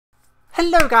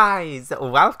Hello guys,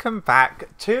 welcome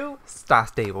back to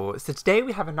StarStable. So today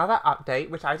we have another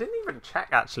update, which I didn't even check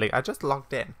actually, I just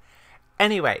logged in.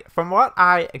 Anyway, from what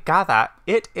I gather,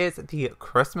 it is the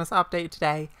Christmas update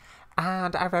today,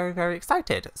 and I'm very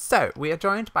excited. So, we are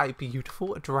joined by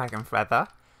beautiful Dragon Feather.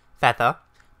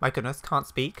 My goodness, can't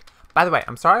speak. By the way,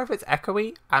 I'm sorry if it's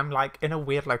echoey, I'm like in a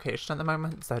weird location at the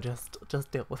moment, so just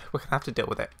deal with it, we're gonna have to deal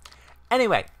with it.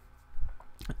 Anyway,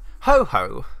 ho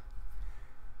ho.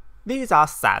 These are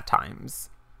sad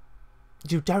times.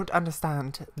 You don't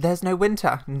understand. There's no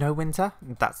winter. No winter?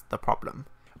 That's the problem.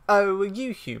 Oh,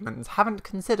 you humans haven't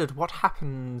considered what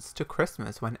happens to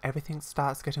Christmas when everything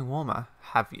starts getting warmer,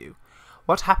 have you?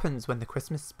 What happens when the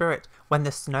Christmas spirit, when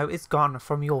the snow is gone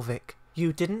from Jorvik?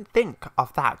 You didn't think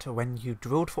of that when you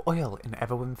drilled for oil in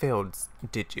Everwin Fields,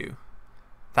 did you?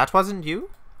 That wasn't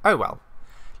you? Oh well.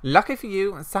 Lucky for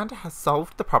you, Santa has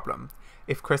solved the problem.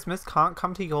 If Christmas can't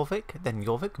come to Jorvik, then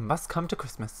Jorvik must come to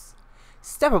Christmas.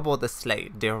 Step aboard the sleigh,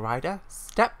 dear rider.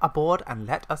 Step aboard and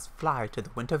let us fly to the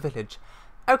winter village.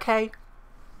 Okay.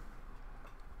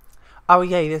 Oh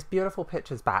yay, this beautiful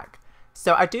picture's back.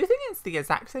 So I do think it's the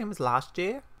exact same as last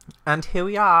year. And here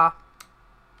we are.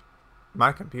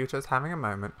 My computer's having a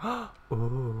moment.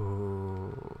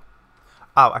 Ooh.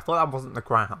 Oh, I thought that wasn't the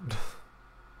ground.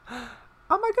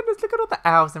 Oh my goodness, look at all the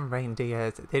elves and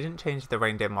reindeers. They didn't change the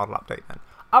reindeer model update then.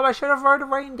 Oh, I should have rode a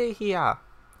reindeer here.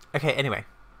 Okay, anyway.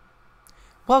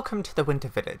 Welcome to the winter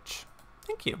village.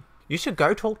 Thank you. You should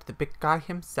go talk to the big guy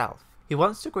himself. He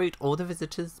wants to greet all the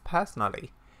visitors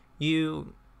personally.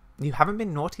 You haven't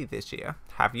been naughty this year,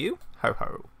 have you? Ho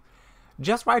ho.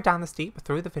 Just ride down the steep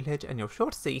through the village and you're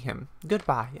sure to see him.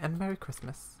 Goodbye and Merry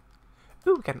Christmas.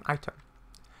 Ooh, get an item.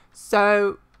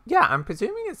 So, yeah, I'm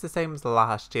presuming it's the same as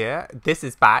last year. This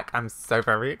is back. I'm so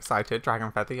very excited.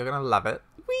 Dragon Feather, you're going to love it.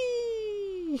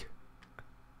 Whee!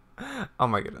 Oh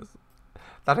my goodness.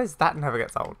 That never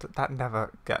gets old. That never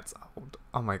gets old.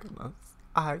 Oh my goodness.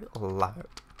 I love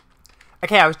it.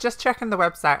 Okay, I was just checking the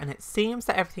website and it seems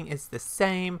that everything is the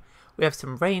same. We have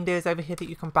some reindeers over here that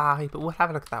you can buy, but we'll have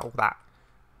a look at all that.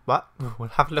 What? We'll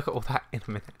have a look at all that in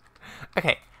a minute.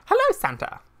 Okay. Hello,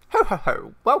 Santa. Ho ho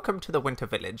ho. Welcome to the winter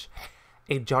village.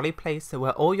 A jolly place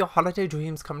where all your holiday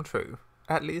dreams come true.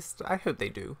 At least, I hope they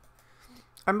do.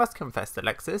 I must confess,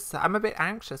 Alexis, I'm a bit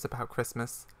anxious about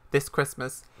Christmas. This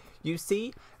Christmas. You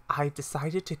see, I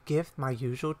decided to give my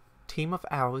usual team of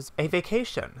elves a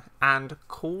vacation and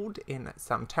called in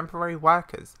some temporary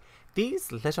workers.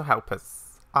 These little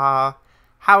helpers are,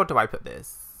 how do I put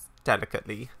this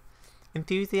delicately,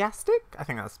 enthusiastic? I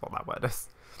think that's what that word is.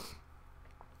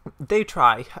 They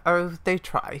try, oh they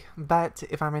try, but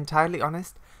if I'm entirely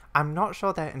honest, I'm not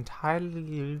sure they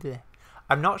entirely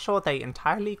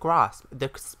grasp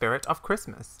the spirit of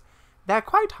Christmas. They're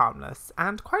quite harmless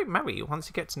and quite merry once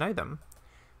you get to know them.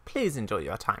 Please enjoy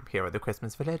your time here at the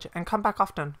Christmas village and come back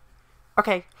often.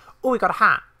 Okay, oh we got a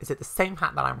hat. Is it the same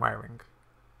hat that I'm wearing?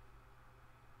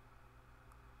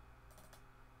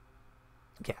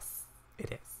 Yes,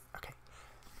 it is. Okay.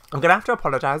 I'm going to have to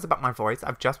apologise about my voice.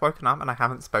 I've just woken up and I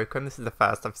haven't spoken. This is the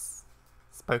first I've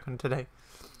spoken today.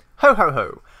 Ho ho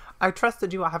ho. I trust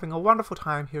that you are having a wonderful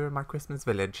time here in my Christmas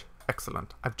village.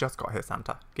 Excellent. I've just got here,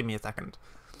 Santa. Give me a second.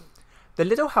 The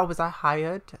little helpers I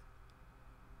hired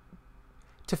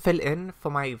to fill in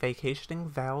for my vacationing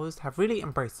vows have really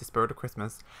embraced the spirit of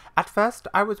Christmas. At first,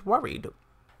 I was worried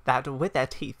that with their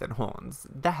teeth and horns,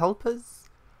 the helpers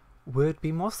would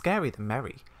be more scary than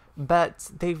merry.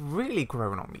 But they've really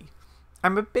grown on me.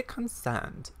 I'm a bit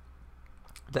concerned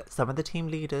that some of the team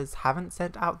leaders haven't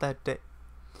sent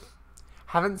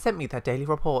me their daily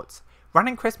reports.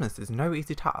 Running Christmas is no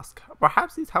easy task.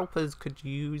 Perhaps these helpers could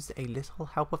use a little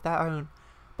help of their own.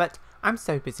 But I'm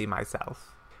so busy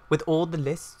myself. With all the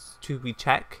lists to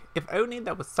recheck, if only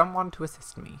there was someone to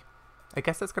assist me. I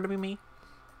guess that's going to be me.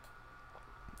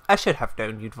 I should have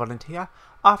known you'd volunteer.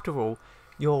 After all,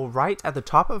 you're right at the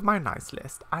top of my nice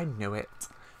list. I knew it.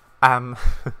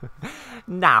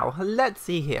 Now, let's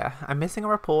see here. I'm missing a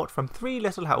report from 3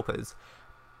 little helpers.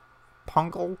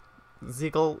 Pongle,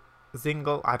 Ziggle,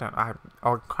 Zingle,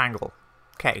 or Crangle.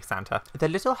 Okay, Santa. The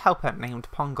little helper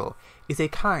named Pongle is a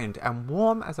kind and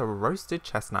warm as a roasted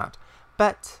chestnut,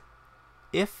 but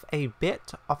if a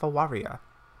bit of a warrior.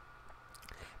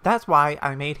 That's why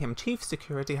I made him Chief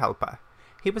Security Helper.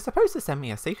 He was supposed to send me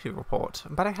a safety report,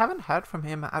 but I haven't heard from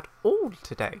him at all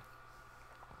today.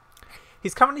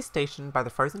 He's currently stationed by the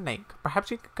frozen lake.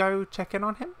 Perhaps you could go check in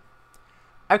on him?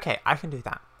 Okay, I can do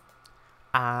that.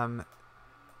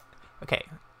 Okay,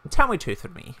 tell me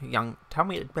truthfully, young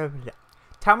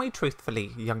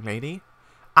lady.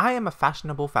 I am a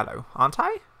fashionable fellow, aren't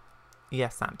I?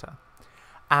 Yes, Santa.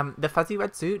 The fuzzy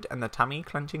red suit and the tummy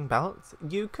clenching belts.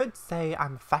 You could say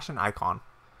I'm a fashion icon.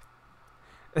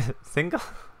 Single?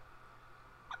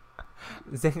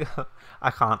 Zingle. I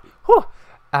can't. Whew.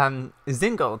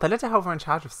 Zingle, the little helper in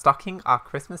charge of stocking our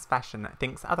Christmas fashion,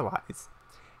 thinks otherwise.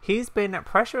 He's been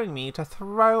pressuring me to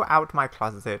throw out my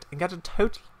closet and get a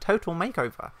total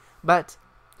makeover. But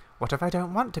what if I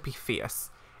don't want to be fierce?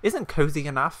 Isn't cozy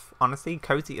enough? Honestly,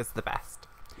 cozy is the best.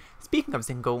 Speaking of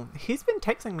Zingle, he's been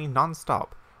texting me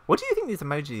non-stop. What do you think these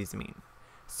emojis mean?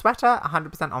 Sweater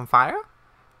 100% on fire?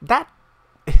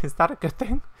 Is that a good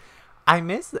thing? I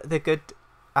miss the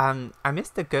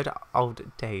good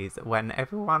old days when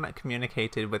everyone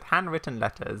communicated with handwritten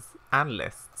letters and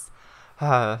lists.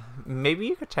 Maybe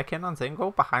you could check in on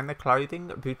Zingle behind the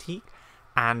clothing boutique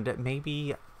and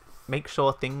maybe make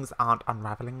sure things aren't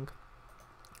unraveling.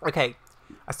 Okay,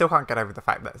 I still can't get over the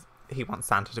fact that he wants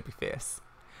Santa to be fierce.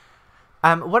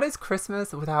 What is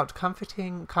Christmas without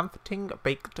comforting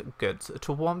baked goods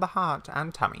to warm the heart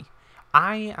and tummy?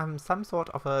 I am some sort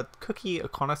of a cookie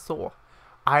connoisseur.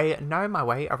 I know my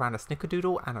way around a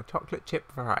snickerdoodle and a chocolate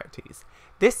chip varieties.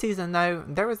 This season, though,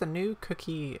 there's a new cook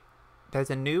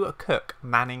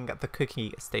manning the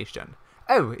cookie station.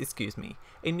 Oh, excuse me,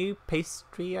 a new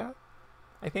pastrier,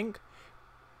 I think.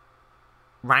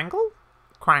 Crangle?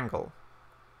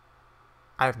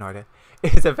 I have no idea.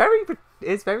 Is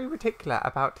very particular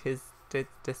about his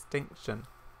distinction.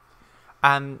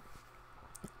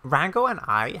 Wrangle and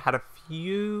I had a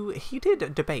few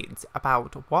heated debates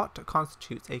about what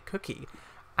constitutes a cookie,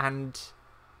 and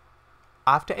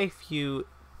after a few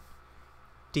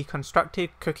deconstructed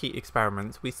cookie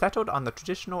experiments, we settled on the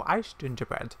traditional iced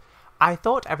gingerbread. I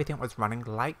thought everything was running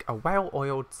like a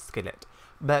well-oiled skillet,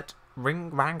 but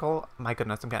Wrangle, my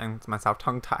goodness, I'm getting myself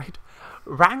tongue-tied.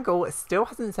 Wrangle still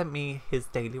hasn't sent me his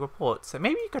daily report, so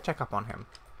maybe you could check up on him.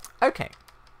 Okay.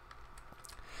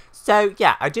 So,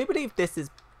 yeah, I do believe this is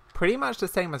pretty much the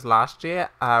same as last year.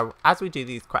 As we do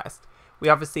these quests, we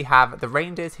obviously have the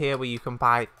reindeers here where you can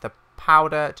buy the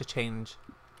powder to change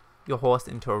your horse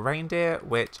into a reindeer,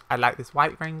 which I like this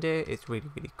white reindeer. It's really,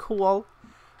 really cool.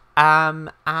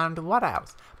 And what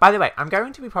else? By the way, I'm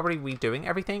going to be probably redoing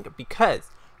everything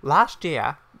because last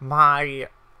year my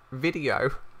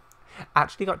video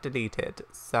actually got deleted.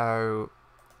 So,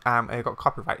 it got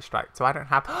copyright strike. So I don't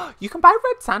have... You can buy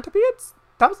red Santa beards?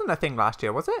 That wasn't a thing last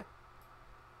year, was it?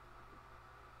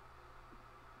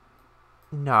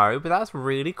 No, but that's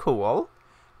really cool.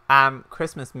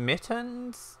 Christmas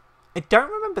mittens. I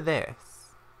don't remember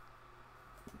this.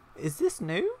 Is this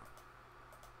new?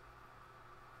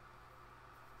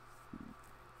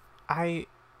 I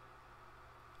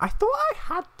thought I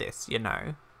had this, you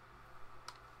know.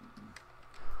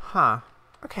 Huh.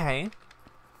 Okay.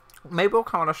 Maybe we'll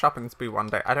come on a shopping spree one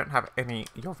day. I don't have any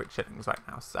Jorvik shillings right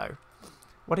now, so...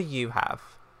 What do you have?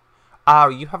 Oh,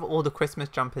 you have all the Christmas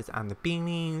jumpers and the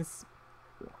beanies.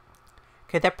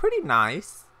 Okay, they're pretty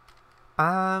nice.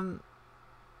 Yeah,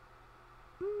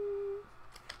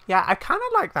 I kind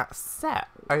of like that set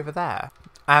over there.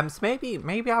 So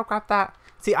maybe I'll grab that.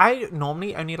 See, I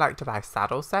normally only like to buy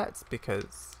saddle sets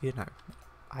because, you know,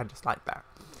 I just like that.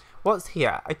 What's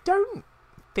here? I don't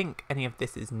think any of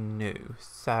this is new.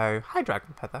 So, hi,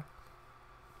 Dragon Feather.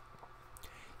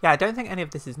 Yeah, I don't think any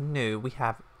of this is new. We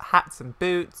have hats and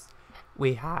boots.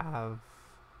 We have...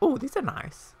 Oh, these are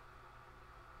nice.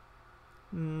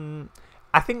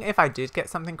 I think if I did get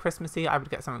something Christmassy, I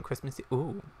would get something Christmassy.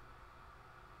 Ooh.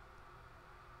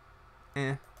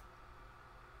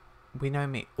 We know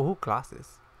me. Ooh,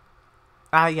 glasses.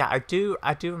 Yeah, I do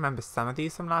remember some of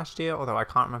these from last year, although I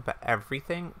can't remember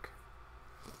everything.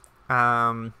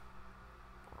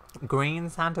 Green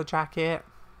Santa jacket.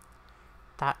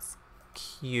 That's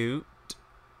cute.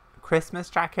 Christmas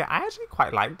jacket. I actually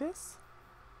quite like this.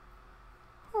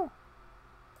 Oh.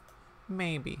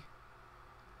 Maybe.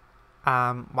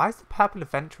 Why is the purple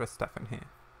adventurer stuff in here?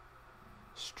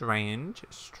 Strange.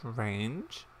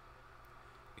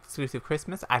 Exclusive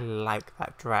Christmas. I like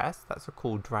that dress. That's a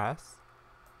cool dress.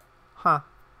 Huh.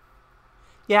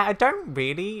 Yeah, I don't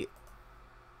really...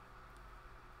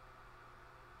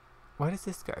 Where does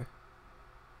this go?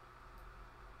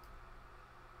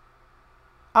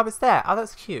 Oh, it's there. Oh,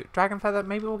 that's cute. Dragon Feather.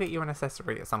 Maybe we'll get you an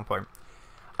accessory at some point.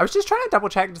 I was just trying to double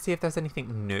check to see if there's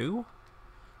anything new.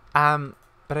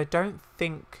 But I don't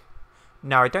think...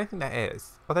 No, I don't think there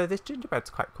is. Although this gingerbread's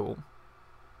quite cool.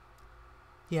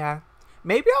 Yeah.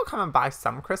 Maybe I'll come and buy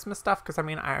some Christmas stuff. Because, I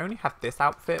mean, I only have this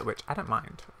outfit, which I don't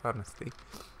mind, honestly.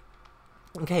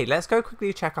 Okay, let's go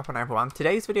quickly check up on everyone.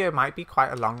 Today's video might be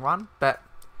quite a long one, but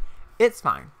it's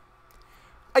fine.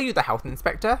 Are you the health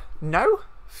inspector? No?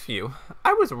 Phew.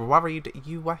 I was worried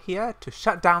you were here to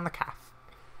shut down the calf.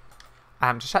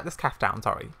 To shut this calf down,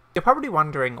 sorry. You're probably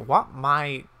wondering what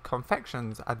my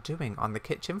confections are doing on the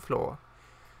kitchen floor.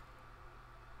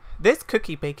 This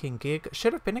cookie baking gig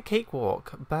should have been a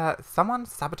cakewalk, but someone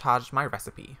sabotaged my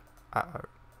recipe. Uh-oh.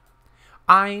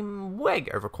 I'm way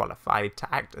overqualified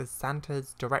to act as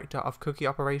Santa's director of cookie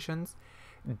operations.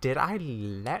 Did I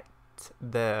let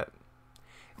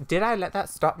that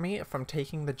stop me from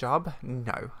taking the job?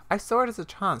 No. I saw it as a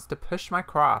chance to push my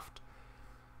craft.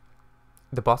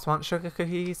 The boss wants sugar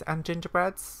cookies and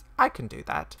gingerbreads? I can do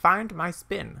that. Find my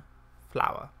spin.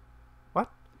 Flour.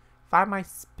 What? Find my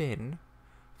spin.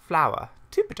 Flour.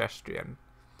 Too pedestrian.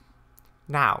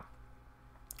 Now,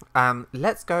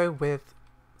 let's go with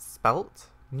spelt.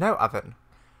 No oven.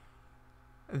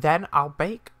 Then I'll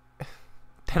bake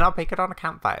it on a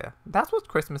campfire. That's what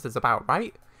Christmas is about,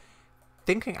 right?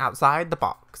 Thinking outside the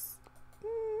box.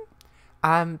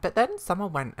 But then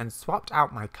someone went and swapped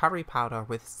out my curry powder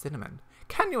with cinnamon.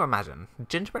 Can you imagine?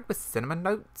 Gingerbread with cinnamon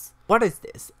notes? What is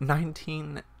this?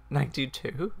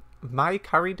 1992? My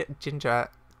curried ginger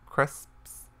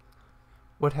crisps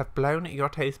would have blown your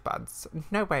taste buds.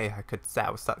 No way I could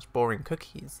sell such boring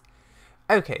cookies.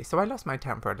 Okay, so I lost my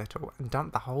temper a little and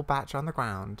dumped the whole batch on the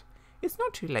ground. It's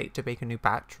not too late to make a new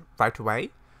batch right away,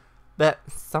 but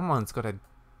someone's got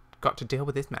to deal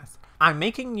with this mess. I'm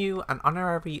making you an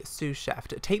honorary sous chef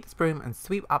to take this broom and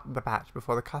sweep up the batch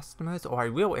before the customers or a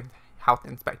real health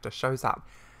inspector shows up.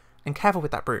 And careful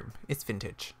with that broom, it's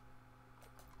vintage.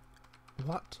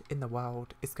 What in the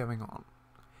world is going on?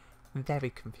 I'm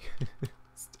very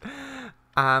confused.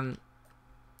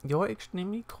 You're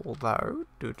extremely cool though.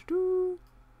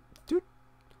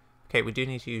 Okay, we do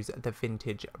need to use the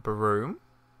vintage broom.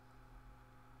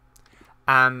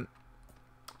 So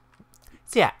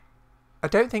yeah, I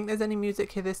don't think there's any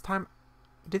music here this time.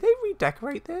 Did they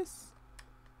redecorate this?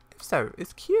 If so,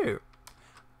 it's cute.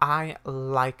 I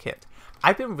like it.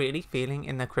 I've been really feeling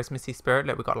in the Christmassy spirit.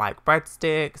 Look, we got like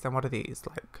breadsticks and what are these?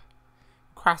 Like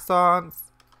croissants,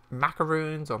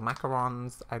 macaroons or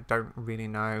macarons. I don't really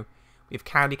know. We have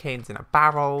candy canes in a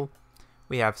barrel.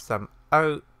 We have some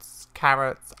oats,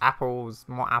 carrots, apples,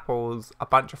 more apples, a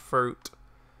bunch of fruit.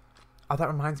 Oh, that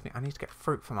reminds me. I need to get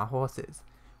fruit for my horses.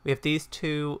 We have these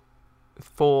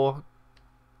 4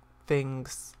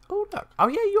 things. Oh, look. Oh,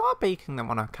 yeah, you are baking them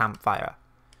on a campfire.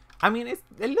 I mean, it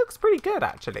looks pretty good,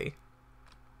 actually.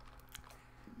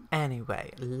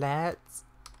 Anyway, let's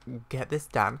get this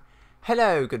done.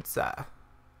 Hello, good sir.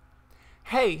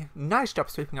 Hey, nice job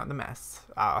sweeping up the mess.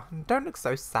 Don't look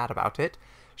so sad about it.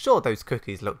 Sure, those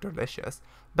cookies look delicious,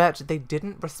 but they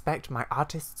didn't respect my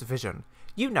artist's vision.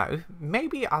 You know,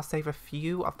 maybe I'll save a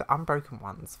few of the unbroken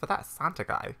ones for that Santa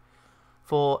guy.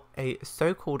 For a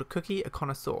so-called cookie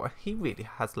connoisseur, he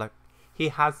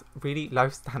has really low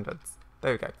standards.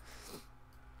 There we go.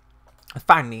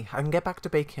 Finally, I can get back to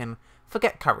baking.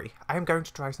 Forget curry. I am going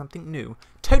to try something new,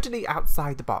 totally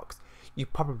outside the box. You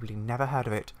probably never heard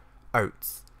of it.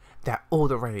 Oats. They're all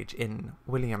the rage in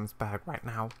Williamsburg right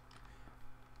now.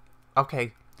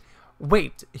 Okay.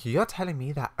 Wait, you're telling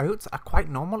me that oats are quite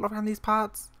normal around these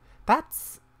parts?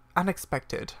 That's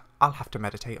unexpected. I'll have to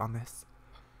meditate on this.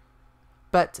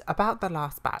 But about the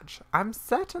last batch, I'm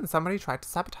certain somebody tried to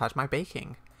sabotage my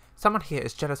baking. Someone here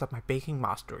is jealous of my baking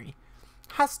mastery.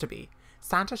 Has to be.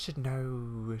 Santa should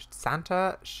know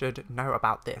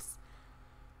about this.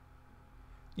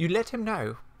 You let him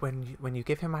know when you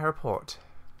give him my report.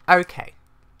 Okay.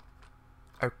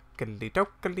 Oakley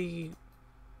dokley.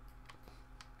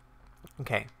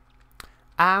 Okay.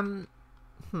 Wow,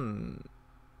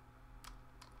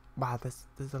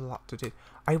 there's a lot to do.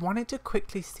 I wanted to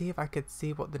quickly see if I could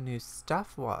see what the new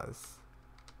stuff was.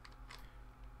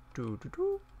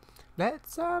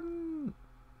 Let's have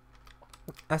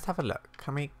a look.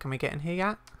 Can we get in here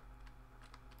yet?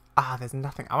 There's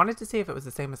nothing. I wanted to see if it was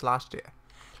the same as last year.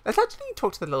 Let's actually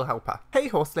talk to the little helper. Hey,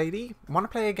 horse lady, want to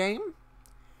play a game?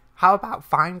 How about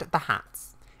find the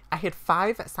hats? I hid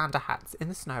 5 Santa hats in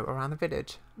the snow around the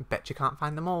village. Bet you can't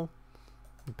find them all.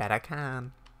 Bet I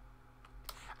can.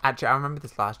 Actually, I remember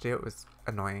this last year. It was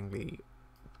annoyingly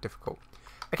difficult.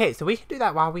 Okay, so we can do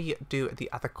that while we do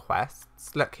the other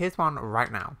quests. Look, here's one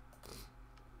right now.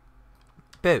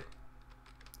 Boo.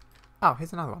 Oh,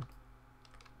 here's another one.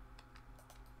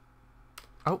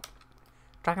 Oh.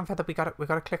 Dragon feather, we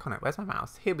gotta click on it. Where's my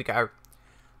mouse? Here we go.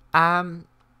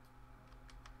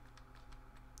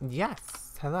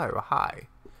 Yes. Hello. Hi.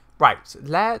 Right.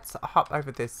 Let's hop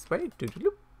over this way.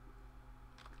 Doodaloop.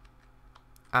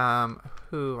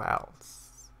 Who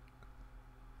else?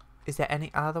 Is there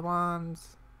any other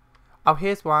ones? Oh,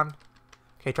 here's one.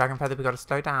 Okay, Dragon Feather, we got to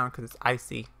slow down because it's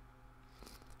icy.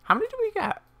 How many do we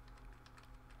get?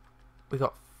 We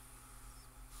got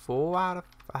 4 out of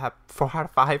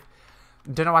 5.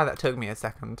 Don't know why that took me a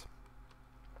second.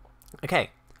 Okay,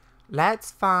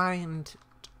 let's find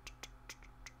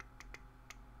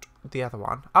the other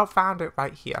one. Oh, found it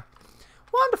right here.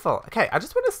 Wonderful. Okay, I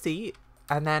just want to see,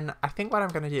 and then I think what I'm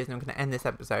going to do is I'm going to end this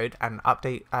episode and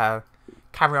update,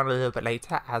 carry on a little bit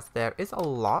later, as there is a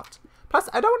lot. Plus,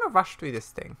 I don't want to rush through this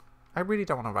thing. I really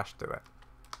don't want to rush through it.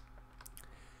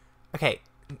 Okay,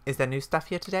 is there new stuff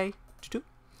here today?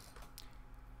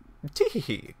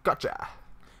 Tee, gotcha.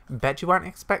 Bet you weren't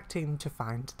expecting to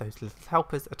find those little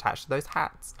helpers attached to those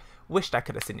hats. Wished I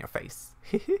could have seen your face.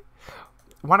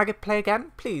 Want to play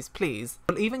again? Please, please.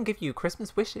 We'll even give you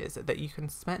Christmas wishes that you can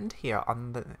spend here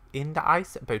in the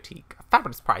Ice Boutique.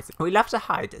 Fabulous prices. We love to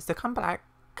hide, so come back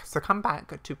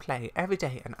to play every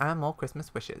day and earn more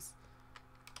Christmas wishes.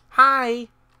 Hi.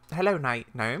 Hello,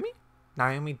 Naomi?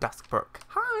 Naomi Duskbrook.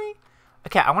 Hi.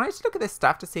 Okay, I wanted to look at this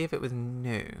stuff to see if it was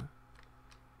new.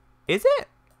 Is it?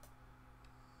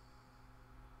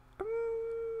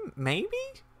 Maybe?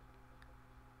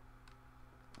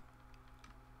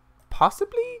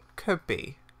 Possibly? Could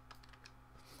be.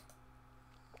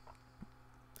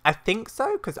 I think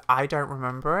so, because I don't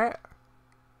remember it.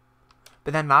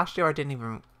 But then last year I didn't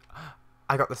even...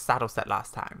 I got the saddle set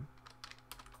last time.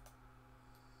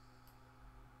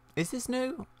 Is this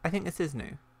new? I think this is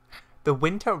new. The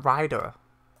Winter Rider.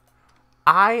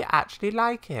 I actually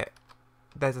like it.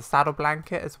 There's a saddle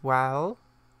blanket as well.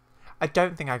 I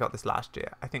don't think I got this last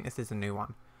year. I think this is a new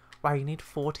one. Wow, you need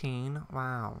 14.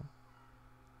 Wow.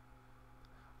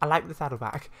 I like the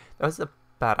saddlebag. There was a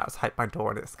bird outside my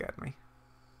door and it scared me.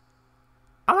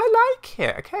 Oh, I like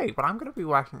it. Okay, well, I'm going to be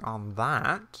working on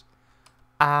that.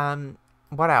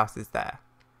 What else is there?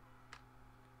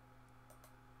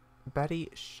 Betty.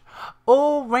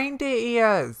 Oh, reindeer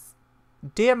ears.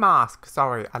 Deer mask.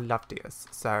 Sorry, I love deers.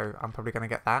 So I'm probably going to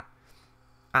get that.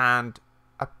 And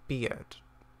a beard.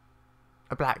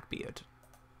 A black beard.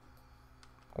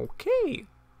 Okay.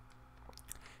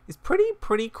 It's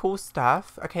pretty cool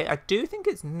stuff. Okay, I do think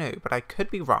it's new, but I could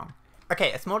be wrong.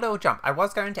 Okay, a small little jump. I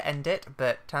was going to end it,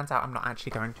 but turns out I'm not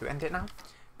actually going to end it now.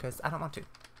 Because I don't want to.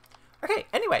 Okay,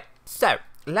 anyway. So,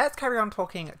 let's carry on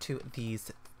talking to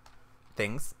these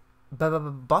things.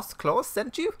 Boss Claus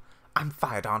sent you? I'm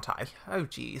fired, aren't I? Oh,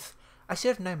 jeez. I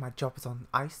should have known my job was on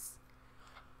ice.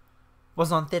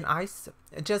 Was on thin ice.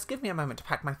 Just give me a moment to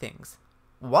pack my things.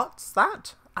 What's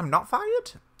that? I'm not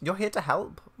fired? You're here to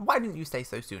help? Why didn't you say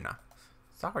so sooner?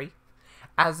 Sorry.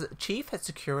 As Chief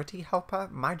Security Helper,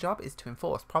 my job is to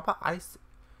enforce proper ice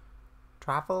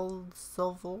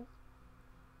traversable?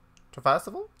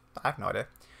 I have no idea.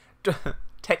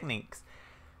 Techniques.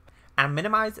 And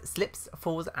minimize slips,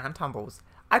 falls, and tumbles.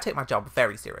 I take my job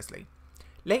very seriously.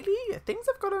 Lately, things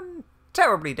have gotten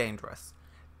terribly dangerous.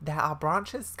 There are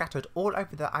branches scattered all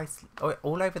over the ice,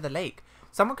 all over the lake.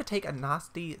 Someone could take a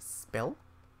nasty spill.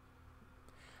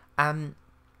 It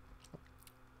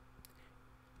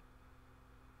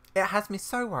has me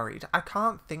so worried. I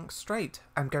can't think straight.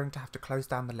 I'm going to have to close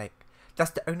down the lake.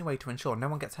 That's the only way to ensure no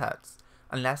one gets hurt.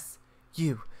 Unless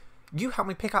you help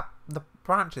me pick up the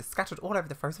branches scattered all over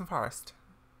the frozen forest.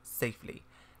 Safely.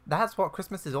 That's what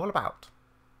Christmas is all about.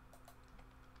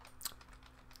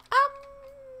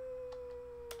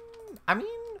 I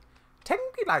mean,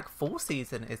 technically, like, fall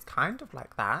season is kind of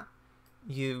like that.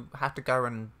 You have to go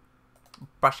and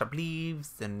brush up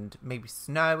leaves and maybe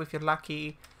snow if you're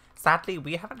lucky. Sadly,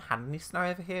 we haven't had any snow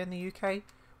over here in the UK.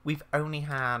 We've only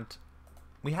had...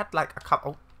 We had, like, a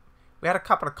couple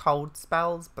of cold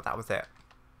spells, but that was it.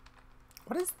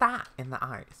 What is that in the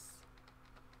ice?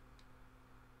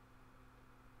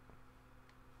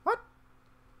 What?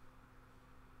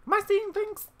 Am I seeing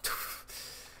things?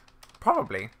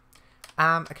 Probably.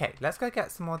 Okay, let's go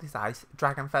get some more of these ice.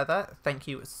 Dragon Feather, thank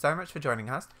you so much for joining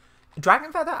us.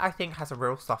 Dragon Feather, I think, has a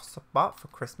real soft spot for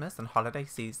Christmas and holiday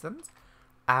seasons.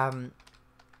 I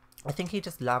think he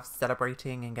just loves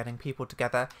celebrating and getting people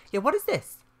together. Yeah, what is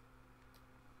this?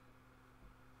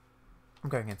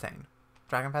 I'm going insane.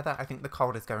 Dragon Feather, I think the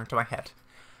cold is going to my head.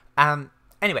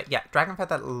 Anyway, yeah, Dragon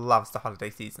Feather loves the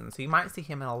holiday season, so you might see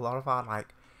him in a lot of our,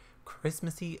 like,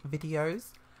 Christmassy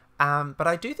videos. But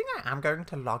I do think I am going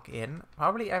to log in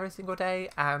probably every single day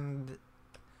and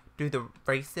do the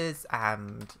races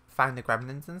and find the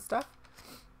gremlins and stuff.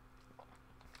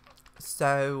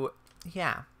 So,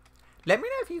 yeah. Let me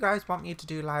know if you guys want me to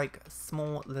do, like,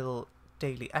 small little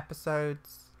daily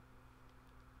episodes.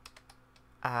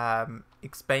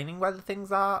 Explaining where the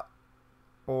things are.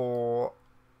 Or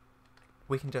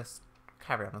we can just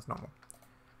carry on as normal.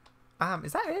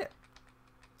 Is that it?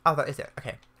 Oh, that is it.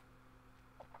 Okay.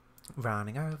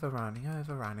 Running over, running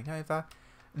over, running over.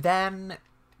 Then,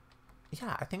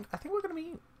 yeah, I think we're gonna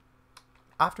be,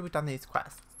 after we've done these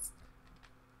quests.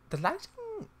 The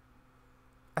lighting,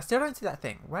 I still don't see that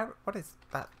thing. What is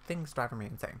that thing's driving me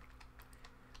insane?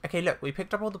 Okay, look, we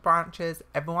picked up all the branches.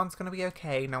 Everyone's gonna be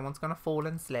okay. No one's gonna fall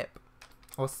and slip.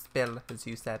 Or spill, as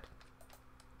you said.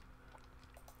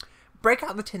 Break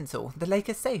out the tinsel. The lake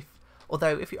is safe.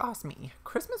 Although, if you ask me,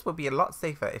 Christmas would be a lot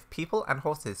safer if people and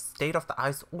horses stayed off the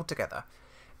ice altogether.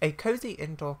 A cozy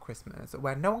indoor Christmas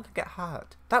where no one could get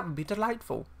hurt. That would be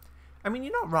delightful. I mean,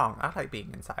 you're not wrong. I like being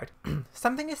inside.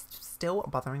 Something is still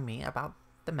bothering me about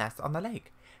the mess on the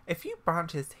lake. A few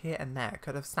branches here and there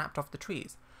could have snapped off the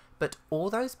trees, but all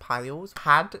those piles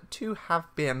had to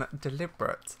have been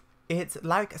deliberate. It's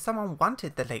like someone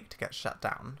wanted the lake to get shut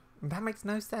down. That makes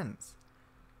no sense.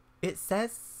 It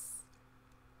says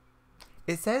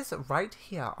right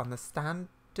here on the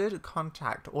standard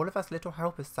contract all of us little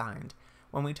helpers signed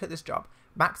when we took this job,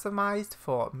 maximized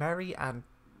for merry and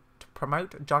to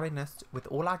promote jolliness with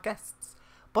all our guests.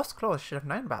 Boss Claus should have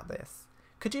known about this.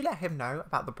 Could you let him know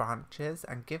about the branches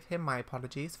and give him my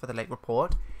apologies for the late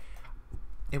report?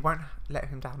 It won't let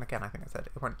him down again, I think I said.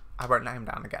 I won't let him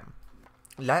down again.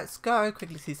 Let's go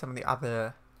quickly see some of the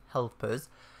other helpers.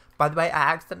 By the way,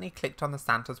 I accidentally clicked on the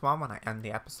Santa's one when I end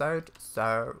the episode.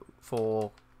 So,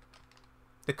 for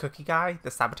the cookie guy, the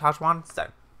sabotage one. So,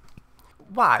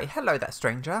 why, hello there,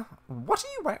 stranger. What are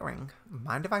you wearing?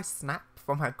 Mind if I snap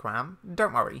for my gram?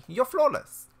 Don't worry, you're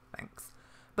flawless. Thanks.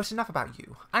 But enough about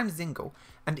you. I'm Zingle,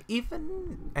 and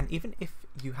even if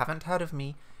you haven't heard of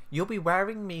me, you'll be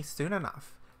wearing me soon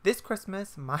enough. This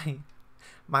Christmas,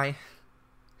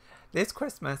 this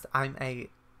Christmas, I'm a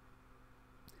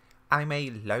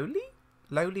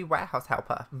lowly warehouse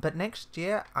helper, but next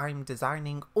year I'm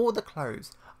designing all the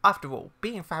clothes. After all,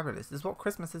 being fabulous is what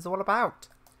Christmas is all about.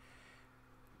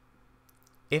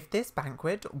 If this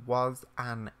banquet was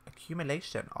an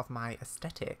accumulation of my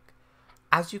aesthetic,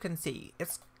 as you can see,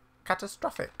 it's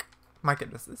catastrophic. My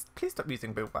goodness, please stop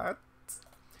using big words.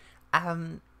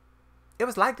 It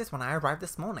was like this when I arrived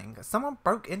this morning. Someone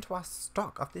broke into our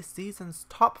stock of this season's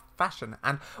top fashion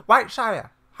and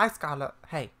Whiteshire. Hi Scarlett.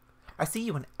 Hey. I see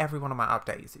you in every one of my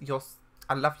updates.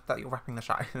 I love that you're rapping the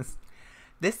shires.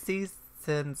 This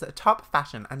season's top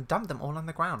fashion and dumped them all on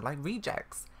the ground like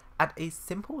rejects at a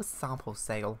simple sample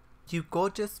sale. You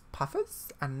gorgeous puffers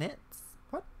and knits.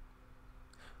 What?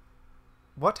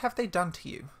 What have they done to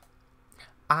you?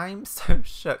 I'm so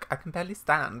shook I can barely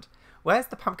stand. Where's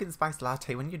the pumpkin spice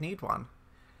latte when you need one?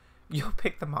 You'll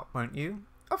pick them up, won't you?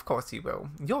 Of course you will.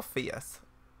 You're fierce.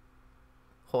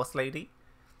 Horse lady.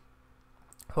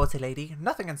 Horsey lady,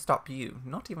 nothing can stop you.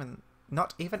 Not even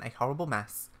a horrible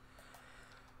mess.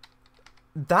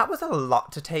 That was a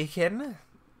lot to take in.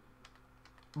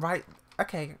 Right,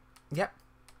 okay, yep.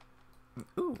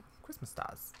 Ooh, Christmas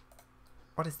stars.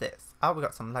 What is this? Oh, we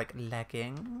got some, like,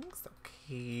 leggings.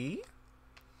 Okay.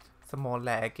 Some more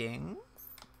leggings.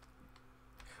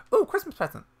 Ooh, Christmas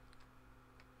present.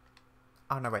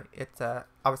 Oh, no, wait. It's a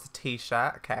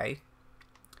t-shirt. Okay.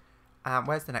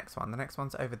 Where's the next one? The next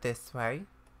one's over this way.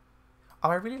 Oh,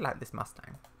 I really like this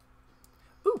Mustang.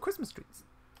 Ooh, Christmas trees.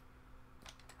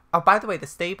 Oh, by the way, the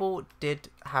stable did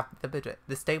have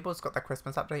the stable's got their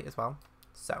Christmas update as well.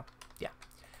 So, yeah.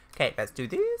 Okay, let's do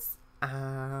this.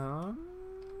 And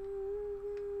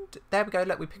there we go.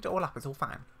 Look, we picked it all up. It's all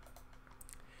fine.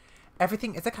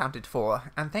 Everything is accounted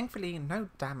for, and thankfully no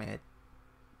damage.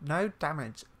 No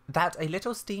damage that a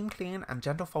little steam clean and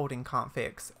gentle folding can't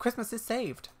fix. Christmas is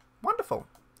saved. Wonderful.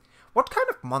 What kind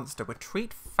of monster would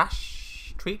treat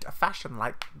a fashion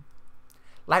like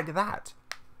that?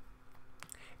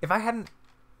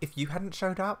 If you hadn't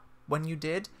showed up when you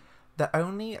did, the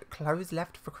only clothes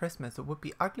left for Christmas would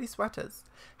be ugly sweaters.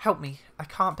 Help me, I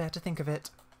can't bear to think of it.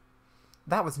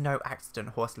 That was no accident,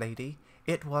 horse lady.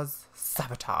 It was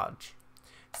sabotage.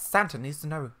 Santa needs to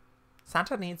know.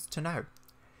 Santa needs to know.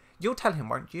 You'll tell him,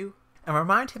 won't you? And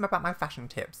remind him about my fashion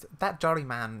tips. That jolly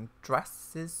man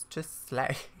dresses to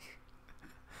slay.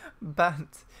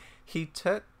 But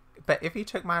if he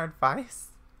took my advice,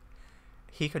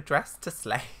 he could dress to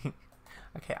slay.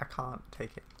 Okay, I can't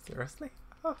take it seriously.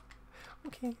 Oh,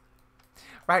 okay.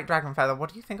 Right, Dragonfeather,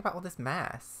 what do you think about all this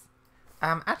mess?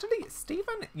 Actually,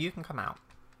 Stephen, you can come out.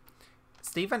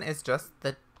 Stephen is just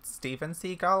the Steven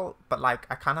Seagull, but like,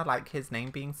 I kind of like his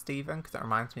name being Stephen because it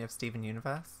reminds me of Steven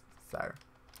Universe. So,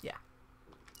 yeah.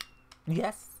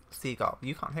 Yes, Seagull.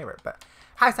 You can't hear it, but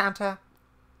hi, Santa.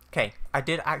 Okay, I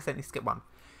did accidentally skip one.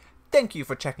 Thank you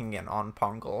for checking in on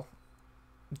Pongal.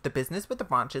 The business with the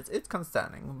branches is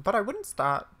concerning, but I wouldn't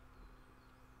start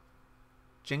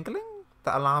jingling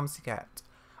the alarms get.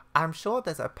 I'm sure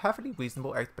there's a perfectly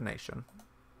reasonable explanation.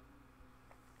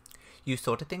 You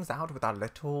sorted things out with our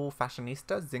little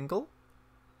fashionista, Zingle?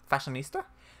 Fashionista?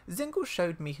 Zingle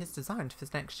showed me his designs for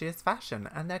next year's fashion,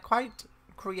 and they're quite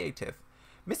creative.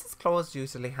 Mrs. Claus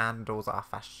usually handles our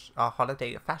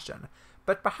holiday fashion,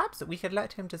 but perhaps we could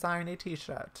let him design a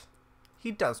t-shirt.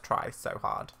 He does try so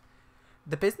hard.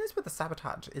 The business with the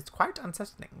sabotage is quite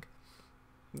unsettling.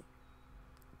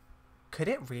 Could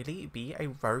it really be a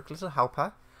rogue little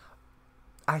helper?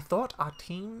 I thought our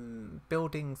team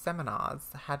building seminars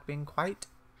had been quite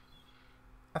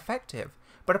effective,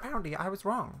 but apparently I was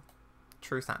wrong.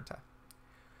 True Santa.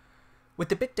 With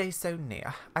the big day so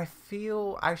near, I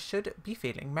feel I should be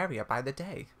feeling merrier by the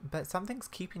day, but something's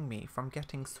keeping me from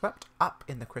getting swept up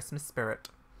in the Christmas spirit.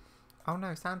 Oh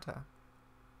no, Santa.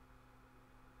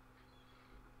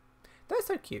 They're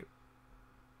so cute.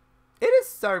 It is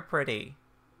so pretty.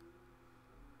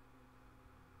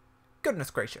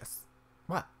 Goodness gracious.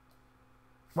 What?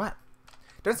 What?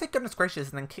 Don't say goodness gracious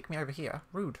and then kick me over here.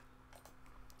 Rude.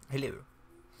 Hello.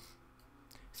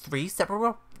 Three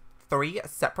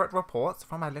separate reports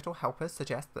from my little helpers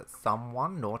suggest that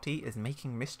someone naughty is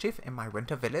making mischief in my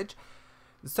winter village.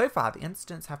 So far, the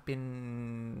incidents have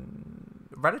been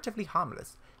relatively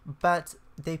harmless, but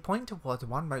they point towards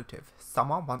one motive.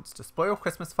 Someone wants to spoil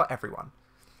Christmas for everyone.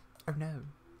 Oh no.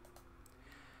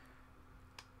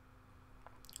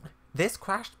 This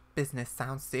crash business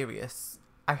sounds serious.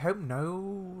 I hope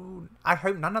none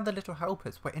of the little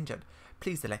helpers were injured.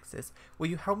 Please, Alexis, will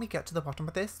you help me get to the bottom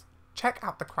of this? Check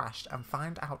out the crash and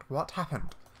find out what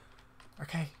happened.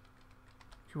 Okay.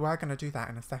 You are going to do that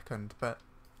in a second, but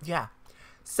yeah.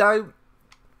 So,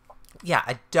 yeah,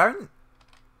 I don't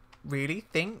really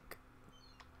think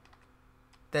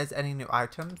there's any new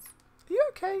items. Are you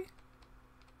okay?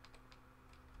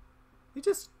 You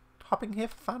just hopping here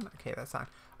for fun? Okay, that's fine.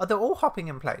 Oh, they're all hopping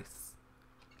in place.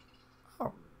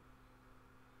 Oh.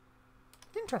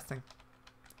 Interesting.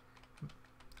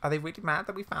 Are they really mad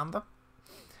that we found them?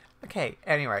 Okay,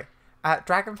 anyway.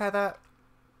 Dragon Feather,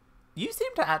 you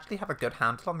seem to actually have a good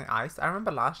handle on the ice. I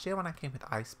remember last year when I came with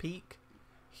Ice Peak,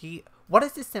 what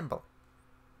is this symbol?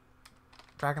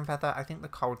 Dragon Feather, I think the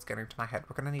cold's getting to my head.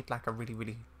 We're going to need like a really,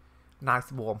 really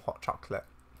nice warm hot chocolate.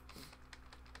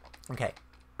 Okay.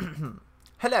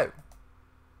 Hello.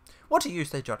 What are you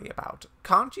so jolly about?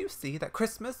 Can't you see that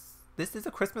this is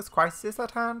a Christmas crisis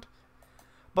at hand?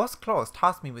 Boss Claus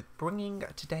tasked me with bringing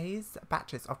today's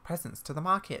batches of presents to the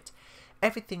market.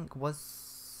 Everything was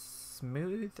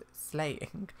smooth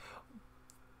sailing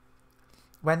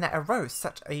when there arose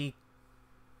such a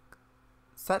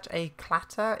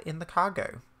clatter in the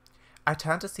cargo. I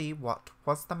turned to see what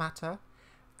was the matter,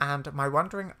 and my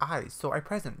wondering eyes saw a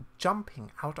present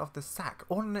jumping out of the sack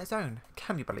all on its own.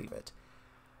 Can you believe it?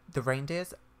 The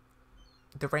reindeers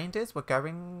were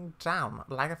going down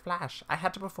like a flash. I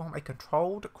had to perform a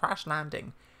controlled crash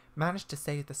landing, managed to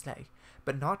save the sleigh,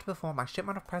 but not before my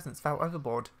shipment of presents fell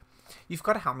overboard. You've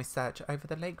got to help me search over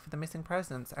the lake for the missing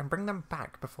presents and bring them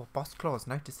back before Boss Claus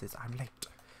notices I'm late.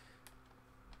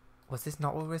 Was this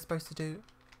not what we were supposed to do?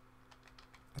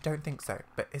 I don't think so,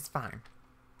 but it's fine.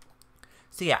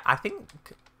 So yeah, I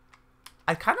think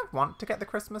I kind of want to get the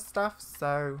Christmas stuff,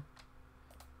 so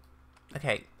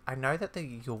okay, I know that the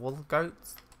Yule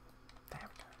goats. There we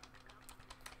go.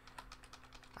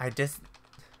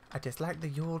 I dislike the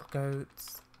Yule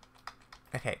goats.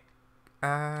 Okay.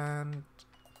 And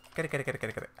get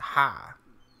it. Ha!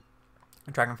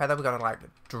 Dragon Feather, we gotta like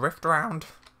drift around.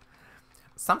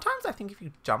 Sometimes I think if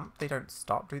you jump, they don't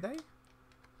stop, do they?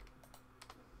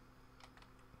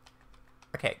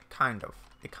 Okay, kind of.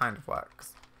 It kind of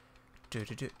works.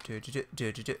 Okay,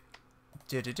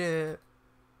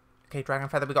 Dragon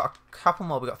Feather, we got a couple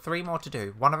more. We got 3 more to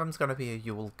do. One of them's going to be a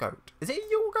Yule goat. Is it a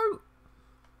Yule goat?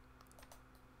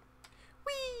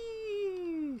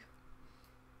 Whee!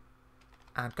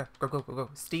 And go.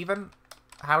 Stephen,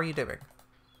 how are you doing?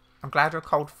 I'm glad your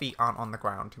cold feet aren't on the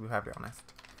ground, to be perfectly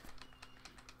honest.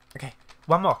 Okay,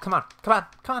 one more. Come on.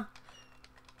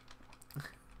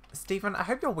 Stephen, I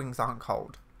hope your wings aren't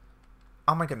cold.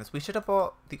 Oh my goodness, we should have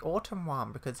bought the autumn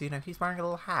one because, you know, he's wearing a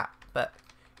little hat. But,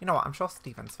 you know what, I'm sure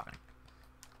Stephen's fine.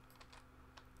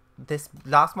 This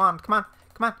last one, come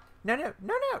on. No,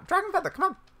 Dragon Feather, come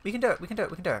on. We can do it.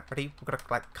 Ready? We've got to,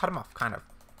 like, cut him off, kind of.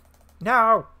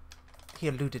 No! He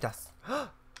eluded us.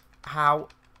 How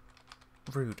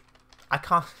rude. I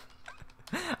can't...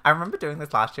 I remember doing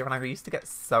this last year when I used to get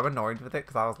so annoyed with it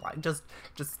because I was like, just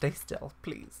stay still,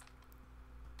 please.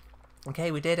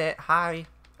 Okay, we did it. Hi.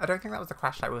 I don't think that was the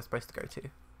crash site we were supposed to go to.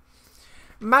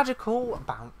 Magical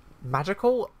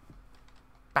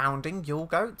bounding Yule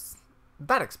goats?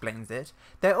 That explains it.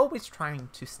 They're always trying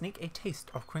to sneak a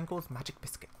taste of Crinkle's magic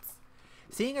biscuits.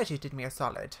 Seeing as you did me a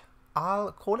solid,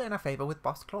 I'll call in a favour with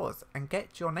Boss Claus and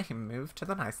get your name moved to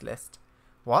the nice list.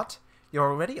 What? You're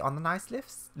already on the nice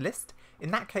list?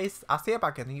 In that case, I'll see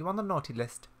about getting you on the naughty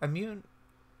list.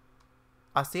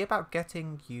 I'll see about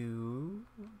getting you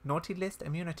naughty list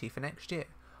immunity for next year.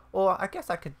 Or I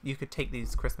guess you could take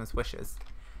these Christmas wishes.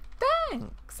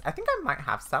 Thanks! I think I might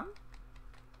have some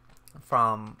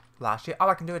from last year. Oh,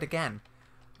 I can do it again.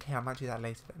 Okay, I might do that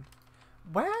later then.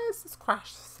 Where's this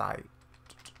crash site?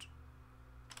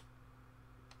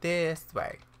 This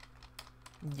way.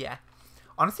 Yeah.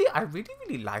 Honestly, I really,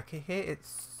 really like it here.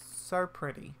 It's so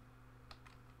pretty.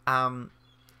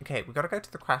 Okay, we gotta go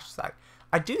to the crash site.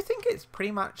 I do think it's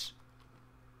pretty much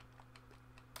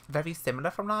very similar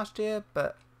from last year,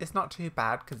 but it's not too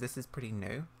bad because this is pretty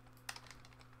new.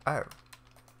 Oh.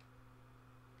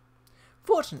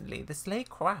 Fortunately, the sleigh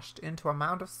crashed into a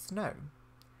mound of snow,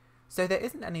 so there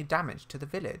isn't any damage to the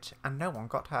village and no one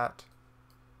got hurt.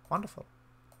 Wonderful.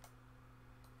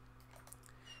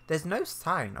 There's no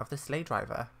sign of the sleigh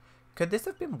driver. Could this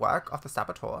have been work of the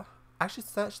saboteur? I should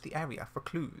search the area for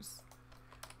clues.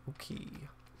 Okay.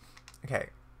 Okay.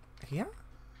 Here?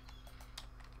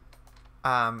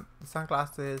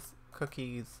 Sunglasses,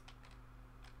 cookies.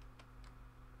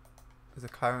 There's a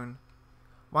cone.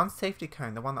 One safety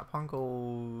cone, the one that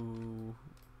Pongle...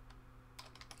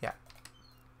 Yeah.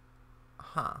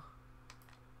 Huh.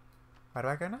 Where do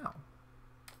I go now?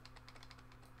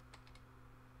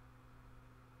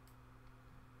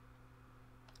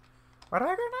 Where do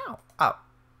I go now? Oh.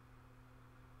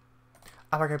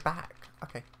 Oh, I go back.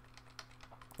 Okay.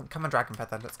 Come on, Dragon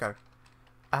Feather, let's go.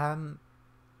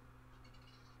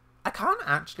 I can't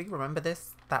actually remember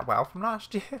this that well from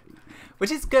last year.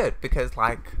 Which is good, because,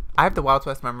 like, I have the world's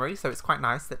worst memory, so it's quite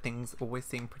nice that things always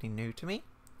seem pretty new to me.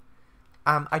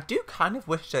 I do kind of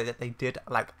wish, though, that they did,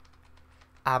 like,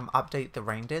 update the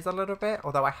reindeers a little bit.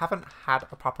 Although I haven't had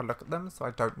a proper look at them, so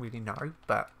I don't really know.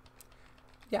 But,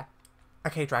 yeah.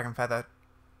 Okay, Dragon Feather.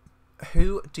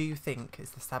 Who do you think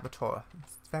is the saboteur?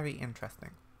 It's very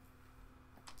interesting.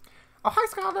 Oh, hi,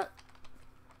 Scarlet.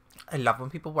 I love when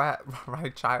people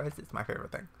ride showers. It's my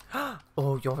favourite thing.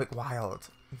 Oh, Jorvik Wild.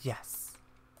 Yes.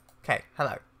 Okay,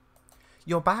 hello.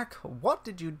 You're back. What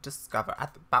did you discover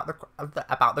about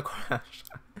the crash?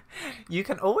 You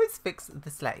can always fix the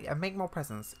sleigh and make more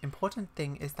presents. Important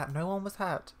thing is that no one was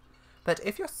hurt. But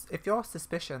if your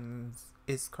suspicions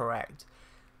is correct,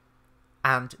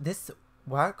 and this is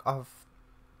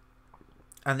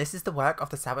the work of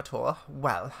the saboteur,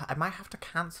 well, I might have to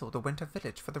cancel the Winter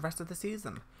Village for the rest of the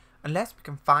season. Unless we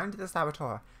can find the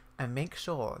saboteur and make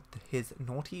sure that his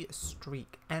naughty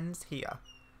streak ends here.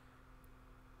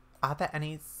 Are there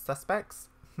any suspects?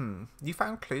 You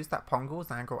found clues that Pongle,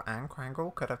 Zangle and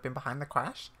Crangle could have been behind the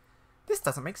crash? This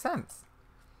doesn't make sense.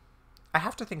 I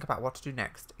have to think about what to do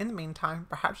next. In the meantime,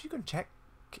 perhaps you can check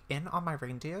in on my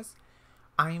reindeers.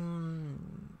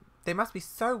 They must be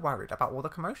so worried about all the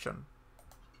commotion.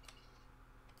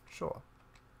 Sure.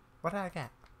 What did I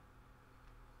get?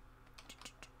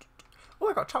 Oh,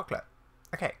 I got chocolate.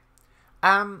 Okay.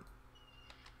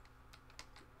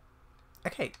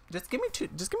 Okay, just give me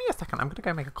a second. I'm gonna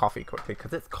go make a coffee quickly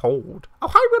because it's cold.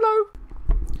 Oh, hi,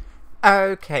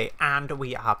 Willow. Okay, and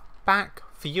we are back.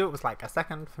 For you, it was like a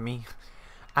second. For me,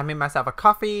 I made myself a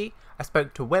coffee. I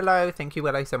spoke to Willow. Thank you,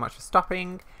 Willow, so much for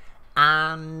stopping.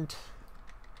 And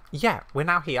yeah, we're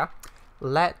now here.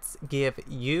 Let's give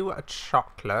you a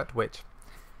chocolate, which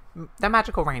they're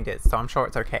magical reindeers, so I'm sure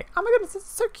it's okay. Oh my goodness, it's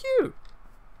so cute.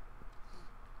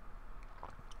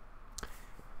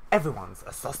 Everyone's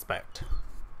a suspect.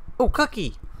 Oh,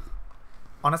 cookie.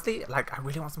 Honestly, like, I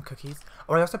really want some cookies.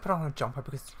 Or I also put on a jumper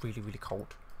because it's really, really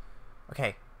cold.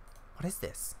 Okay, what is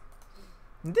this?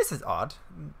 This is odd.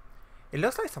 It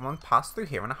looks like someone passed through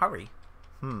here in a hurry.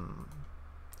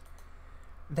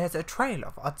 There's a trail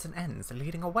of odds and ends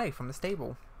leading away from the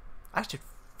stable. I should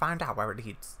find out where it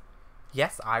leads.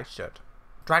 Yes, I should.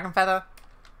 Dragon Feather,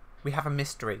 we have a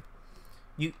mystery.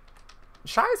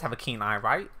 Shires have a keen eye,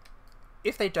 right?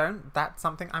 If they don't, that's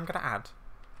something I'm going to add.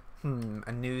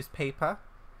 A newspaper.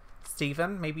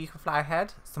 Stephen, maybe you can fly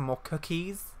ahead. Some more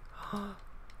cookies. A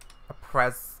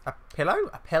pillow?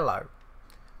 A pillow.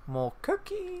 More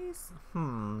cookies.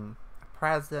 A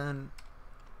present.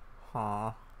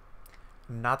 Huh.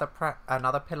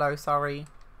 Another pillow, sorry.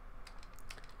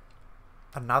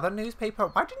 Another newspaper?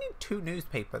 Why do you need 2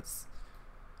 newspapers?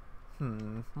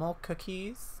 More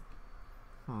cookies.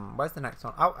 Where's the next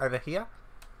one? Oh, over here.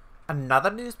 Another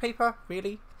newspaper?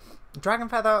 Really? Dragon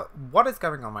Feather, what is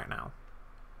going on right now?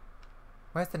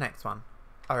 Where's the next one?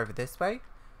 are over this way.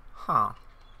 Huh.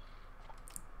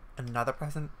 Another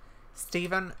present.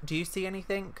 Stephen, do you see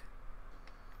anything?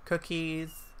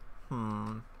 Cookies.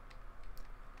 Another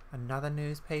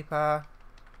newspaper.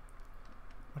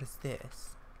 What is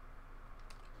this?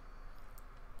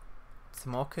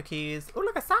 Some more cookies. Oh,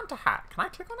 look, a Santa hat. Can I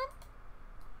click on him?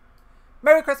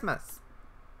 Merry Christmas.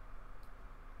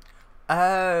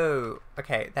 Oh,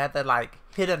 okay. They're the, like,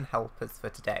 hidden helpers for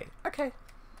today. Okay.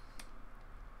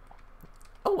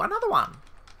 Oh, another one.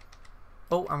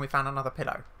 Oh, and we found another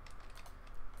pillow.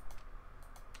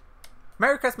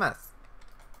 Merry Christmas.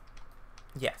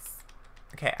 Yes.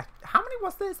 Okay, how many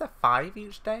was there? Is there 5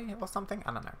 each day or something?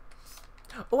 I don't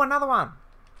know. Oh, another one.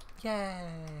 Yay.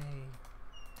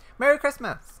 Merry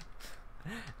Christmas.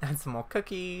 And some more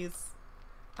cookies.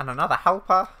 And another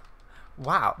helper.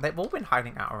 Wow, they've all been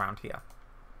hiding out around here.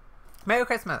 Merry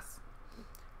Christmas.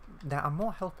 There are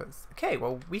more helpers. Okay,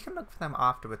 well, we can look for them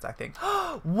afterwards, I think.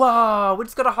 Whoa, we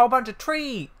just got a whole bunch of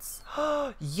treats.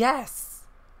 Yes.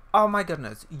 Oh my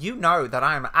goodness. You know that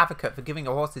I am an advocate for giving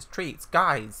your horses treats.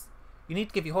 Guys, you need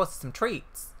to give your horses some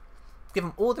treats. Give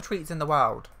them all the treats in the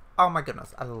world. Oh my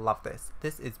goodness, I love this.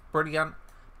 This is brilliant.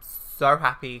 So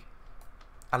happy.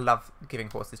 I love giving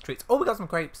horses treats. Oh, we got some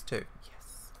grapes too.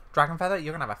 Yes. Dragon Feather,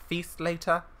 you're going to have a feast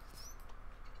later.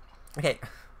 Okay.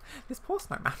 This poor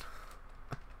snowman.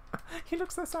 He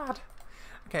looks so sad.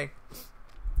 Okay.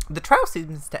 The trail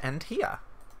seems to end here.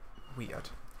 Weird.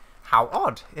 How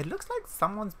odd. It looks like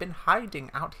someone's been hiding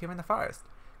out here in the forest.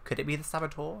 Could it be the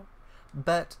saboteur?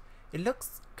 But it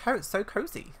looks so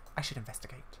cozy. I should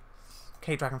investigate.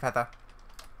 Okay, Dragon Feather.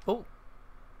 Oh.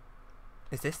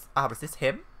 Is this... Ah, was this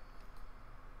him?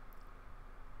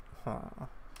 Huh.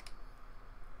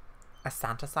 A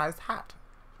Santa-sized hat.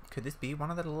 Could this be one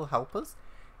of the little helpers?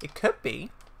 It could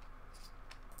be.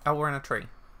 Oh, we're in a tree.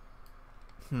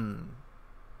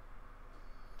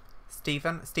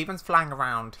 Stephen's flying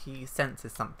around. He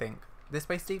senses something. This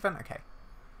way, Stephen? Okay.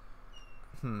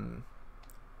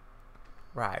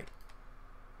 Right.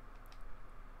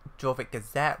 Jorvik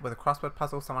Gazette with a crossword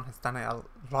puzzle. Someone has done it a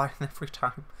lot every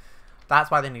time.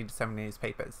 That's why they needed so many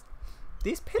newspapers.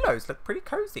 These pillows look pretty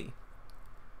cozy.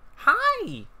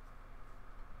 Hi!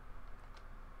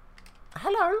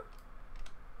 Hello?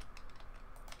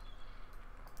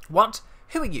 What?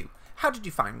 Who are you? How did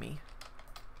you find me?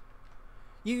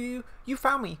 You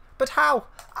found me, but how?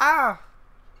 Ah!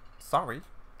 Sorry.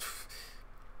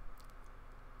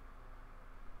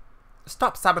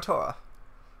 Stop, saboteur.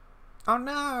 Oh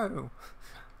no!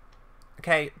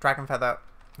 Okay, Dragon Feather,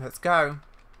 let's go.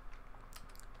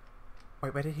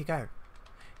 Wait, where did he go?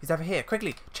 He's over here.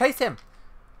 Quickly, chase him!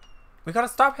 We gotta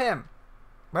stop him!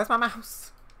 Where's my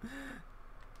mouse?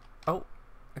 Oh,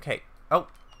 okay. Oh,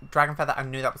 Dragon Feather, I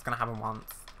knew that was gonna happen once.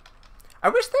 I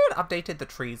wish they had updated the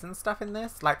trees and stuff in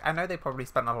this. Like, I know they probably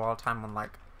spent a lot of time on,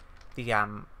 like, the,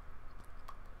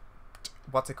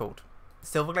 what's it called?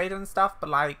 Silverglade and stuff, but,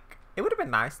 like, it would have been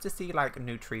nice to see, like,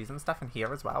 new trees and stuff in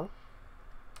here as well.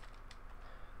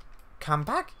 Come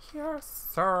back here,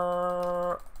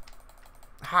 sir.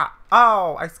 Ha.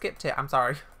 Oh, I skipped it. I'm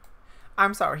sorry.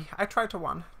 I'm sorry. I tried to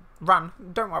run.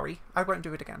 Don't worry. I won't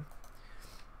do it again.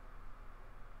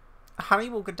 Honey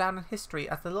will go down in history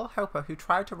as the little helper who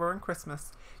tried to ruin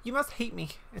Christmas. You must hate me.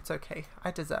 It's okay. I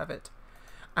deserve it.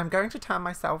 I'm going to turn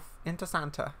myself into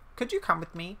Santa. Could you come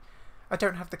with me? I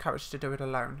don't have the courage to do it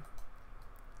alone.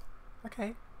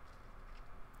 Okay.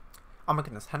 Oh my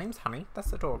goodness. Her name's Honey.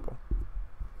 That's adorable.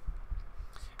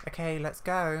 Okay, let's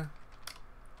go.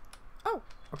 Oh,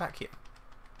 we're back here.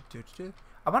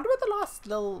 I wonder where the last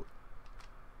little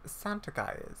Santa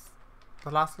guy is. The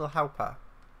last little helper.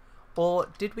 Or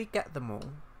did we get them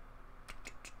all?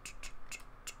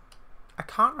 I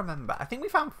can't remember. I think we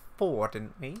found 4,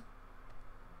 didn't we?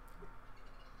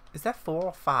 Is there 4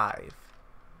 or 5?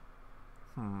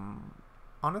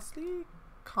 Honestly,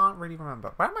 can't really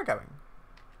remember. Where am I going?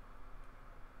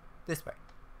 This way.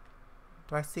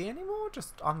 Do I see any more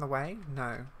just on the way?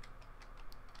 No.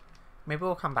 Maybe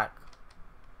we'll come back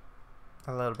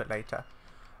a little bit later.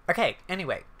 Okay,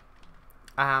 anyway.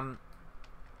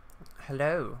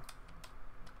 Hello.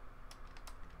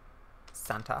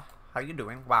 Santa, how you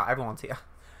doing? Wow, everyone's here.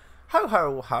 Ho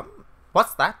ho hum.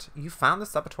 What's that? You found the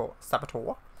saboteur.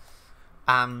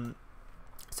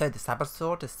 So the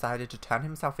saboteur decided to turn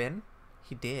himself in?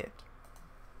 He did.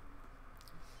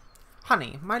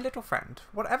 Honey, my little friend,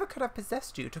 whatever could have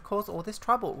possessed you to cause all this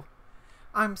trouble?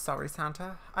 I'm sorry,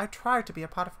 Santa. I tried to be a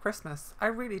part of Christmas. I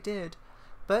really did.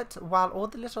 But while all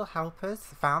the little helpers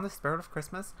found the spirit of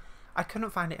Christmas, I couldn't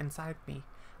find it inside me.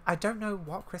 I don't know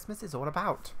what Christmas is all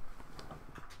about.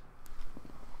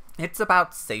 It's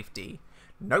about safety.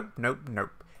 Nope, nope,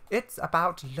 nope. It's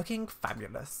about looking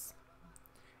fabulous.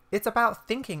 It's about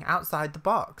thinking outside the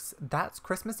box. That's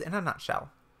Christmas in a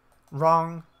nutshell.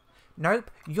 Wrong.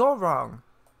 Nope, you're wrong.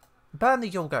 Burn the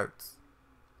Yule goats.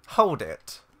 Hold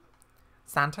it.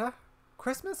 Santa,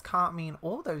 Christmas can't mean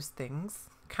all those things,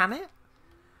 can it?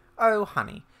 Oh,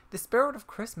 honey, the spirit of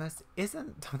Christmas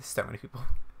isn't... There's so many people.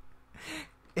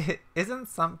 It isn't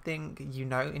something you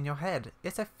know in your head.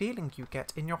 It's a feeling you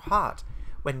get in your heart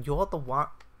when you're the one...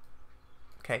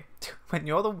 Okay. When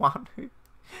you're the one who...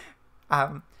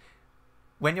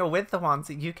 when you're with the ones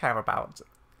that you care about.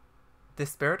 The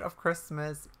spirit of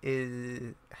Christmas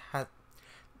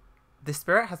the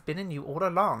spirit has been in you all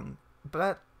along,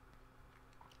 but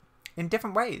in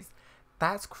different ways.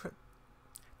 That's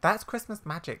Christmas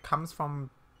magic comes from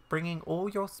bringing all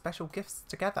your special gifts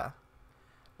together.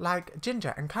 Like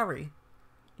ginger and curry.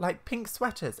 Like pink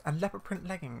sweaters and leopard print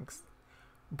leggings.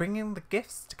 Bringing the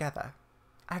gifts together.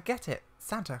 I get it.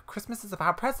 Santa, Christmas is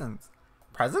about presents.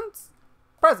 Presents?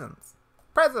 Presents.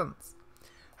 Presents.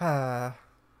 Wow.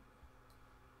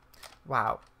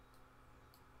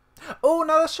 Oh,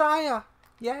 another Shire!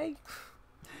 Yay!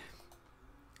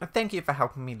 Thank you for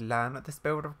helping me learn that the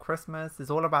spirit of Christmas is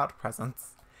all about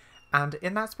presents. And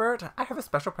in that spirit, I have a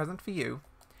special present for you.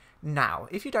 Now,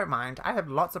 if you don't mind, I have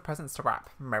lots of presents to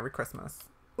wrap. Merry Christmas.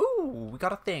 Ooh, we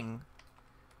got a thing.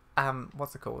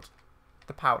 What's it called?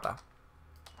 The powder.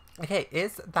 Okay,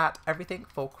 is that everything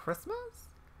for Christmas?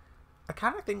 I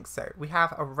kind of think so. We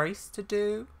have a race to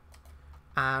do.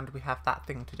 And we have that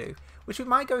thing to do, which we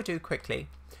might go do quickly.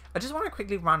 I just want to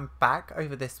quickly run back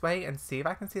over this way and see if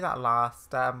I can see that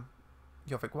last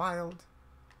Jorvik Wild.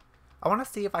 I want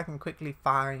to see if I can quickly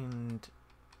find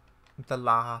the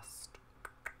last...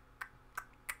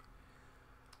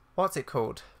 What's it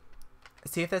called?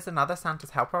 See if there's another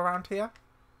Santa's Helper around here.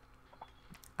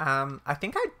 I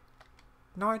think I...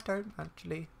 No, I don't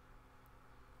actually.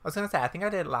 I was going to say, I think I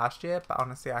did it last year, but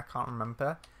honestly, I can't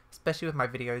remember. Especially with my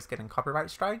videos getting copyright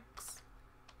strikes.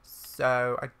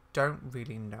 So, I don't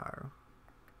really know.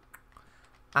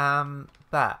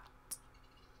 But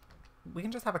we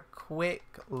can just have a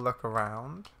quick look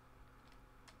around.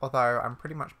 Although, I'm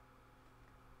pretty much...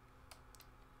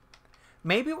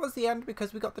 Maybe it was the end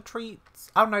because we got the treats.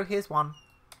 Oh no, here's one.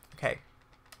 Okay.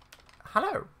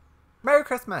 Hello. Merry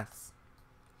Christmas.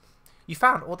 You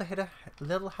found all the hidden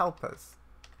little helpers.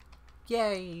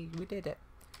 Yay, we did it.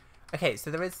 Okay,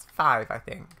 so there is 5, I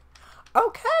think.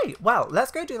 Okay, well, let's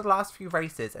go do the last few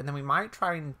races, and then we might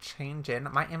try and change in.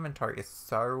 My inventory is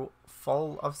so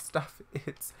full of stuff,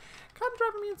 it's kind of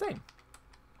driving me insane.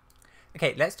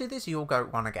 Okay, let's do this Yule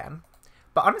Goat one again.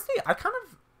 But honestly, I kind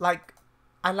of like...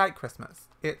 I like Christmas.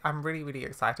 I'm really, really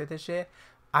excited this year.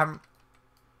 I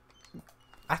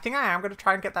think I am going to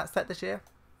try and get that set this year.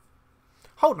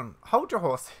 Hold on. Hold your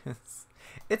horses.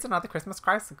 It's another Christmas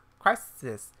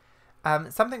crisis.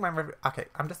 Something went... Okay,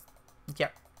 I'm just...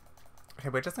 Yep. Okay,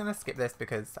 we're just going to skip this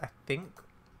because I think...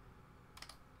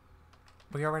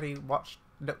 We already watched...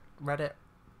 Read it.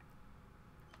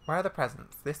 Where are the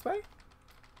presents? This way?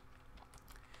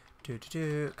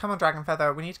 Come on, Dragon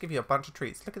Feather. We need to give you a bunch of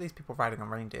treats. Look at these people riding on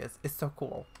reindeers. It's so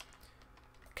cool.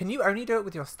 Can you only do it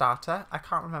with your starter? I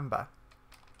can't remember.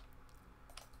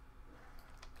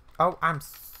 Oh, I'm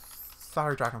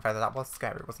sorry, Dragon Feather. That was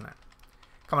scary, wasn't it?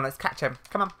 Come on, let's catch him.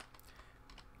 Come on.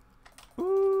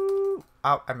 Ooh.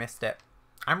 Oh, I missed it.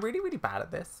 I'm really, really bad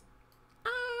at this.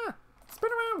 Ah! Spin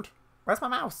around. Where's my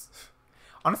mouse?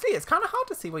 Honestly, it's kind of hard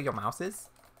to see where your mouse is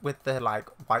with the, like,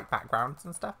 white backgrounds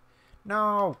and stuff.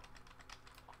 No.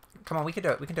 Come on, we can do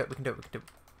it. We can do it. We can do it. We can do it.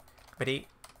 Ready?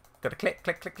 Gotta click,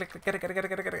 click, click, click, click. Get it, get it, get it,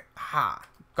 get it, get it. Ha!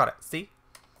 Got it. See?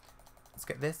 Let's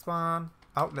get this one.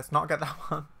 Oh, let's not get that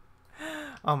one.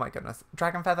 Oh my goodness.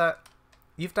 Dragon Feather,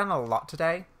 you've done a lot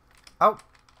today. Oh.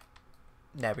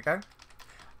 There we go.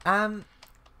 So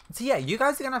yeah, you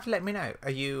guys are gonna have to let me know.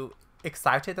 Are you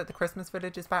excited that the Christmas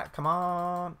Village is back? Come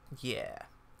on. Yeah.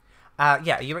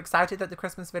 Yeah, are you excited that the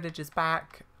Christmas Village is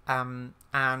back? And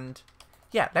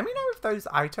yeah, let me know if those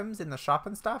items in the shop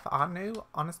and stuff are new.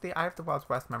 Honestly, I have the world's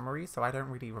worst memory, so I don't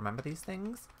really remember these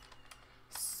things.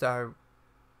 So,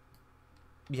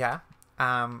 yeah.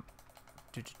 Oh,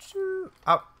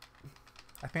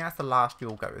 I think that's the last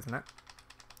Yule Goat, isn't it?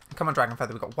 Come on, Dragon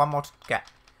Feather, we've got one more to get.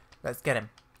 Let's get him.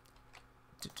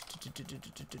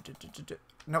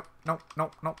 Nope, nope,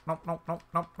 nope, nope, nope, nope, nope,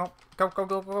 nope, nope. Go, go,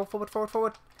 go, go, forward, forward,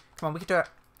 forward. Come on, we can do it.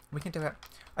 We can do it.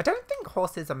 I don't think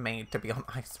horses are made to be on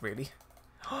ice, really.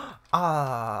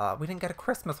 Ah, we didn't get a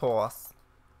Christmas horse.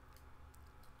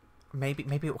 Maybe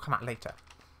it will come out later.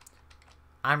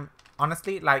 I'm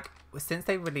honestly, like, since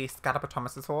they released Scalaba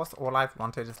Thomas's horse, all I've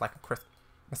wanted is like a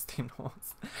A steamed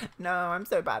horse. No, I'm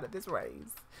so bad at this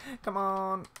race. Come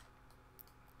on.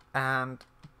 And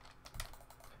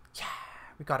yeah,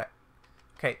 we got it.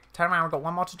 Okay, turn around. We've got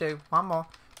one more to do. One more.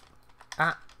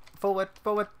 Forward,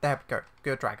 forward. There we go.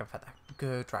 Good dragon feather.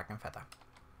 Good dragon feather.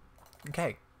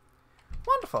 Okay.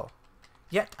 Wonderful.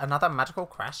 Yet another magical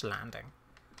crash landing.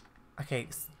 Okay,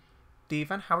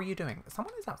 Stephen, how are you doing?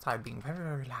 Someone is outside being very,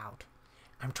 very loud.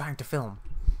 I'm trying to film.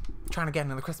 Trying to get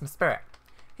into the Christmas spirit.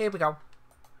 Here we go.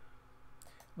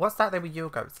 What's that? They were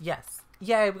Yogos. Yes.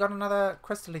 Yay, we got another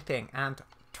crystally thing. And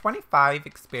 25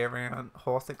 experience,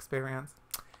 horse experience.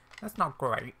 That's not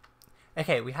great.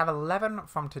 Okay, we have 11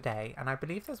 from today. And I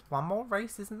believe there's one more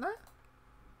race, isn't there?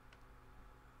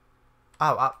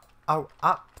 Oh,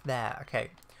 up there.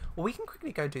 Okay. Well, we can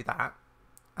quickly go do that.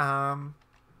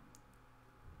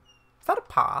 Is that a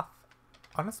path?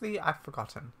 Honestly, I've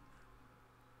forgotten.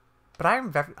 But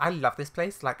I love this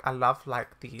place. Like, I love,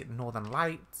 like, the northern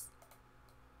lights.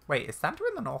 Wait, is Santa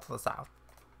in the north or the south?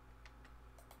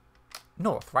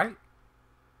 North, right?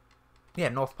 Yeah,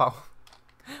 North Pole.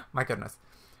 My goodness.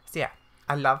 So, yeah.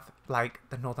 I love, like,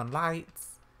 the northern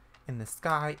lights in the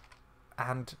sky.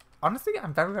 And, honestly,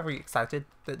 I'm very, very excited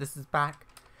that this is back.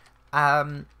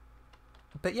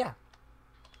 But, yeah.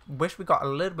 Wish we got a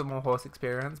little bit more horse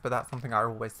experience, but that's something I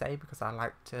always say because I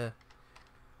like to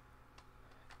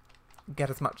get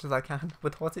as much as I can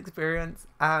with horse experience.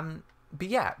 But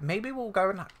yeah, maybe we'll go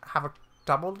and have a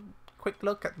double quick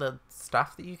look at the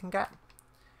stuff that you can get.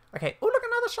 Okay. Oh, look,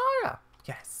 another Shire.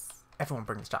 Yes. Everyone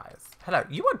brings Shires. Hello.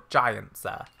 You are giant,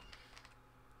 sir.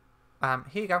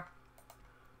 Here you go.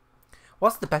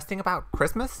 What's the best thing about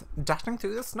Christmas? Dashing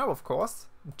through the snow, of course.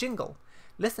 Jingle.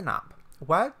 Listen up.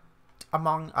 Word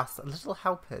among us little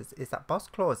helpers is that Boss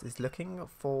Claus is looking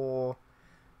for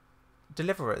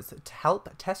deliverers to help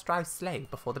test drive sleigh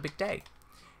before the big day.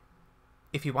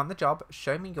 If you want the job,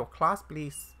 show me your Class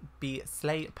B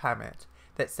sleigh permit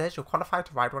that says you're qualified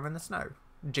to ride one in the snow.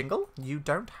 Jingle, you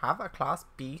don't have a Class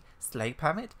B sleigh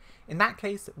permit? In that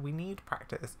case, we need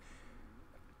practice.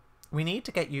 We need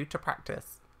to get you to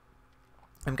practice.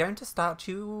 I'm going to start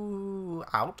you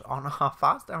out on our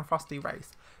fast and frosty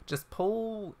race. Just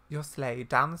pull your sleigh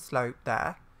down the slope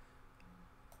there.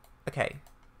 Okay.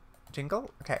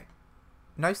 Jingle? Okay.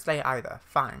 No sleigh either.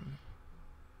 Fine.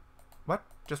 What?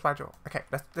 Just ride your... Okay,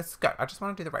 let's go. I just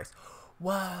want to do the race.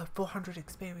 Whoa, 400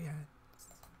 experience.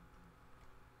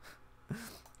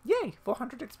 Yay,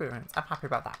 400 experience. I'm happy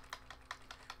about that.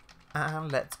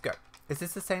 And let's go. Is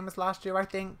this the same as last year, I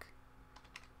think?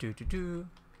 Do.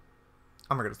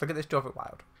 Oh my goodness, look at this Jorvik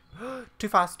wild. Too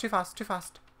fast, too fast, too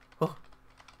fast. Oh.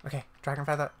 Okay, dragon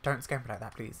feather, don't scamper like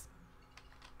that, please.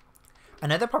 I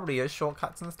know there probably is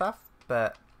shortcuts and stuff,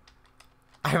 but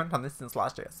I haven't done this since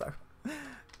last year, so.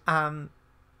 Oh,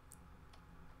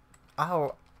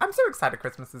 I'm so excited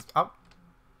Christmas is... Oh.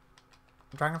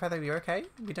 Dragon feather, are you okay?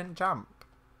 We didn't jump.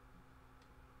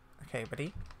 Okay,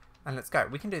 ready? And let's go.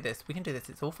 We can do this. We can do this.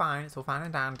 It's all fine. It's all fine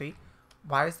and dandy.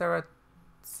 Why is there a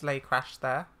sleigh crash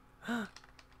there?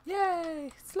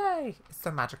 Yay! Sleigh! It's so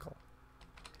magical.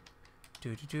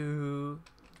 Rude!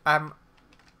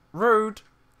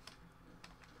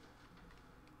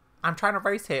 I'm trying to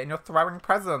race here and you're throwing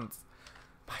presents.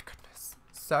 My goodness.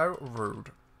 So rude.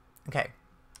 Okay.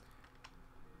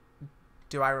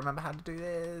 Do I remember how to do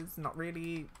this? Not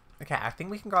really. Okay, I think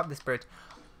we can go up this bridge.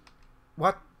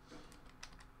 What?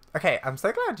 Okay, I'm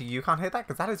so glad you can't hear that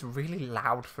because that is really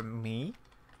loud for me.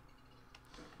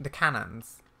 The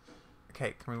cannons.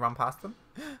 Okay, can we run past them?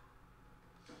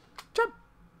 Jump!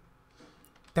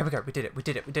 There we go. We did it. We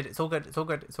did it. We did it. It's all good. It's all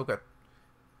good. It's all good.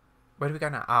 Where do we go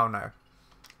now? Oh, no.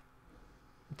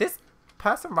 This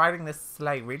person riding this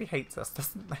sleigh really hates us,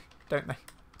 doesn't they? Don't they?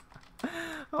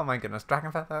 Oh, my goodness.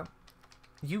 Dragon feather.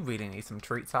 You really need some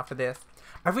treats after this.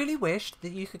 I really wish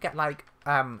that you could get, like,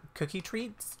 cookie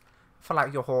treats for,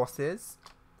 like, your horses.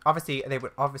 Obviously, they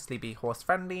would obviously be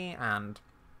horse-friendly and,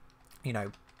 you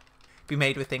know, be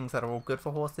made with things that are all good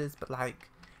for horses. But, like,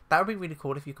 that would be really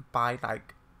cool if you could buy,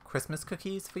 like, Christmas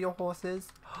cookies for your horses.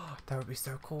 Oh, that would be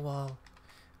so cool.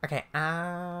 Okay,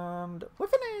 and we're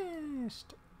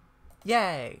finished.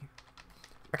 Yay.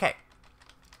 Okay.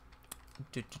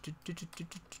 Did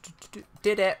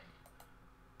it.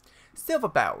 Silver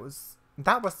bells.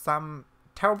 That was some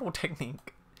terrible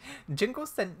technique. Jingle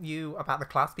sent you about the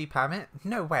Class B permit?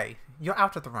 No way. You're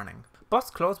out of the running. Boss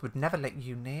Claus would never let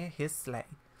you near his sleigh.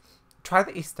 Try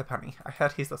the Easter Bunny. I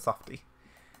heard he's a softie.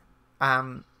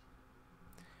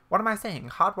 What am I saying?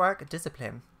 Hard work,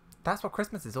 discipline. That's what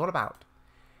Christmas is all about.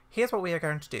 Here's what we are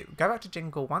going to do. Go out to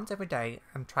Jingle once every day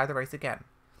and try the race again.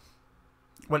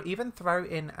 We'll even throw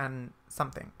in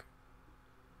something.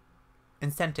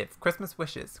 Incentive. Christmas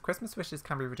wishes. Christmas wishes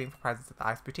can be redeemed for prizes at the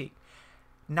Ice Boutique.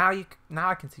 Now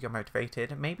I can see you're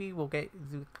motivated. Maybe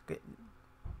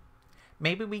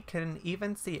maybe we can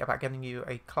even see about getting you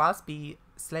a Class B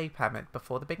sleigh permit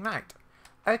before the big night.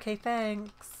 Okay,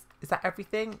 thanks. Is that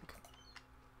everything?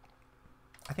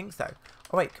 I think so.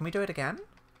 Oh wait, can we do it again?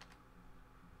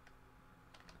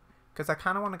 Because I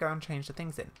kind of want to go and change the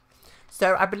things in.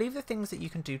 So I believe the things that you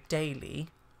can do daily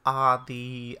are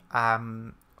the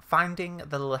finding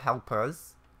the little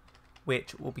helpers,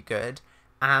 which will be good,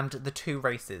 and the 2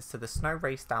 races. So the snow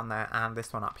race down there and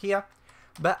this one up here.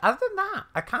 But other than that,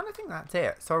 I kind of think that's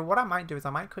it. So what I might do is I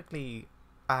might quickly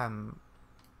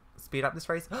speed up this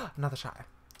race. Another Shire.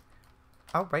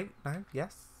 Oh, wait. No.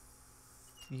 Yes.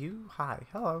 You. Hi.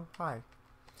 Hello. Hi.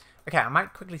 Okay, I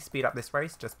might quickly speed up this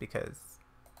race just because,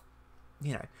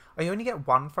 you know, you only get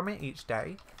 1 from it each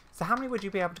day. So how many would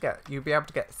you be able to get? You'd be able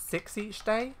to get 6 each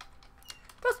day?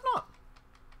 That's not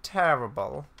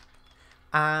terrible.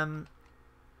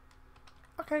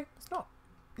 Okay, it's not,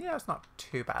 yeah, it's not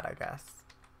too bad, I guess.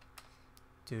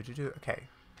 Okay.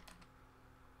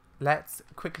 Let's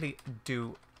quickly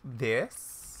do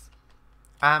this.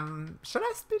 Should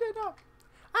I speed it up?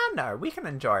 No, we can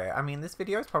enjoy it. I mean, this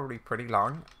video is probably pretty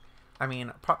long. I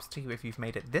mean, props to you if you've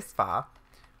made it this far.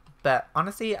 But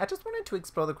honestly, I just wanted to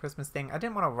explore the Christmas thing. I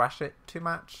didn't want to rush it too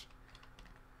much.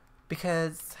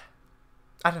 Because,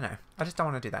 I don't know. I just don't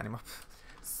want to do that anymore.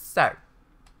 So.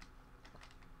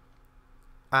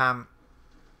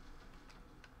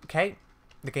 Okay.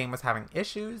 The game was having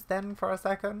issues then for a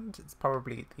second. It's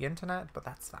probably the internet, but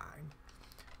that's fine.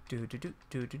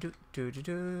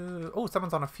 Oh,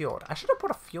 someone's on a fjord. I should have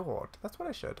put a fjord. That's what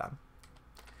I should have done.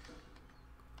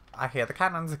 I hear the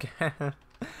cannons again.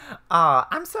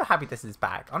 I'm so happy this is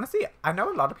back. Honestly, I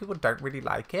know a lot of people don't really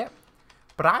like it,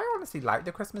 but I honestly like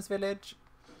the Christmas Village.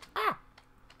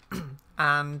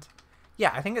 And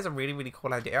yeah, I think it's a really, really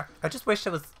cool idea. I just wish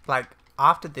there was, like,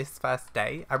 after this first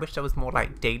day, I wish there was more,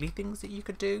 like, daily things that you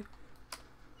could do.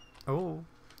 Oh.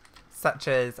 Such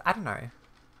as, I don't know,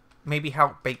 maybe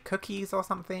help bake cookies or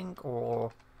something,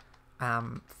 or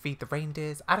feed the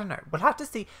reindeers. I don't know. We'll have to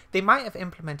see. They might have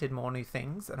implemented more new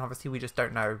things, and obviously we just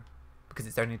don't know because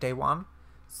it's only day 1.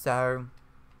 So,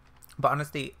 but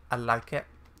honestly, I like it.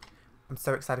 I'm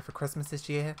so excited for Christmas this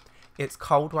year. It's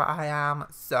cold where I am,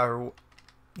 so,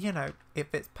 you know,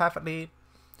 it fits perfectly.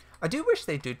 I do wish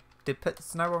they did put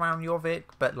snow around Jorvik,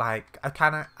 but like, I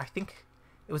think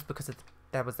it was because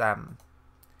there was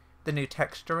the new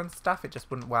texture and stuff. It just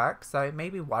wouldn't work. So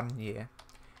maybe 1 year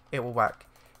it will work.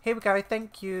 Here we go.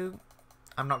 Thank you.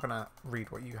 I'm not gonna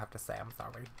read what you have to say. I'm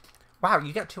sorry. Wow,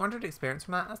 you get 200 experience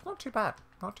from that. That's not too bad.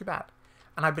 Not too bad.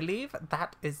 And I believe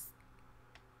that is.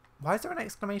 Why is there an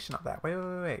exclamation up there?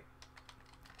 Wait.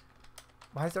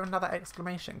 Why is there another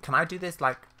exclamation? Can I do this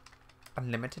like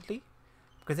unlimitedly?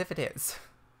 Because if it is,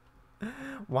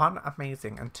 1,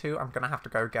 amazing, and 2, I'm gonna have to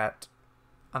go get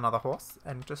another horse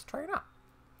and just train up.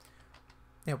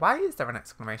 Yeah, why is there an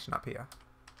exclamation up here?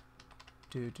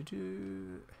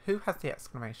 Who has the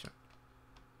exclamation?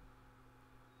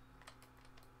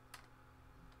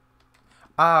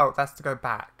 Oh, that's to go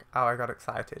back. Oh, I got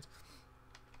excited.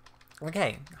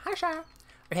 Okay, hi Shire.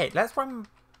 Okay, let's run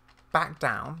back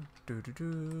down.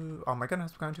 Oh my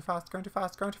goodness, we're going too fast, going too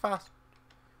fast, going too fast.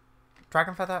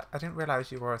 Dragon Feather, I didn't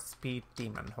realise you were a speed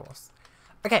demon horse.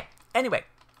 Okay, anyway.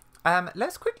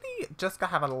 Let's quickly just go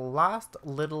have a last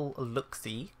little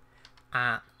look-see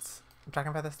at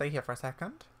Dragon Feather. Stay here for a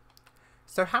second.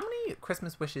 So how many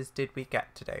Christmas wishes did we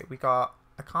get today? We got,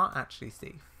 I can't actually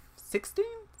see, 16?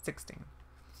 16.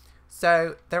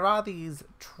 So there are these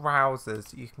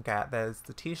trousers you can get. There's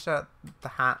the t-shirt, the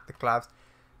hat, the gloves.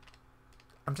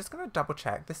 I'm just going to double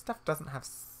check. This stuff doesn't have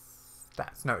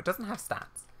stats. No, it doesn't have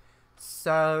stats.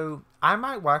 So I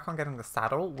might work on getting the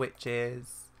saddle, which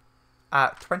is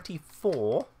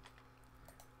 24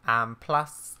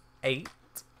 plus 8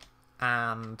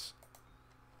 and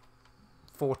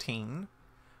 14,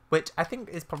 which I think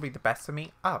is probably the best for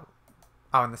me. Oh,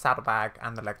 and the saddlebag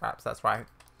and the leg wraps, that's right.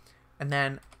 And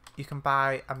then you can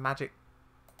buy a magic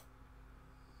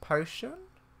potion?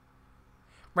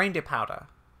 Reindeer powder.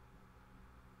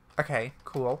 Okay,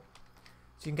 cool.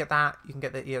 So you can get that, you can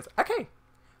get the ears. Okay,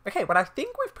 well I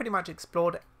think we've pretty much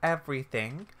explored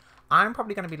everything. I'm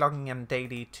probably going to be logging in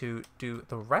daily to do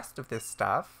the rest of this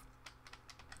stuff.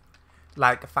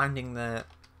 Like finding the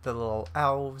little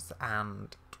elves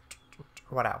and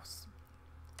what else?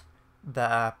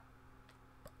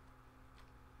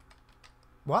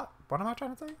 What am I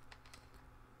trying to say?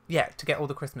 Yeah, to get all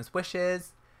the Christmas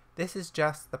wishes. This is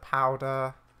just the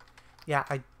powder. Yeah,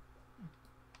 I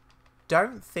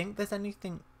don't think there's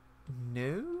anything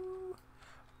new?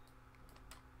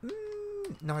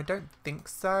 No, I don't think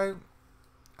so.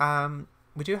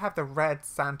 We do have the red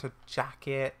Santa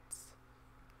jacket.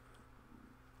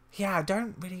 Yeah, I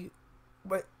don't really...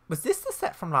 Wait, was this the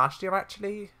set from last year,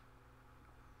 actually?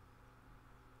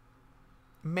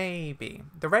 Maybe.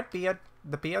 The red beard,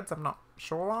 the beards I'm not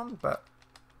sure on, but...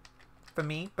 For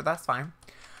me, but that's fine.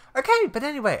 Okay, but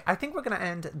anyway, I think we're going to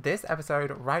end this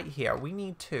episode right here. We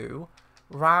need to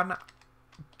run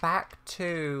back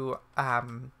to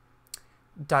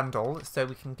Dundle so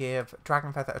we can give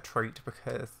Dragonfeather a treat,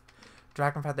 because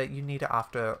Dragonfeather, you need it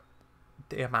after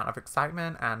the amount of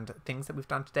excitement and things that we've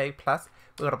done today. Plus,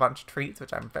 we got a bunch of treats,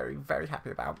 which I'm very, very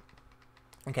happy about.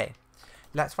 Okay,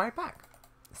 let's ride back.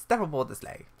 Step aboard the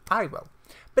sleigh. I will.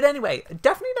 But anyway,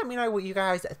 definitely let me know what you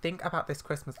guys think about this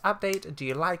Christmas update. Do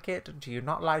you like it? Do you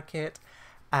not like it?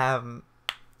 Are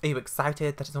you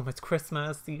excited that it's almost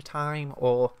Christmas time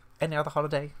or any other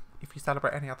holiday, if you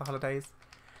celebrate any other holidays?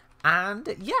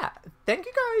 And yeah, thank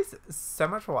you guys so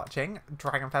much for watching.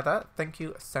 Dragonfeather, thank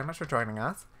you so much for joining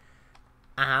us.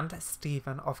 And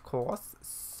Stephen, of course.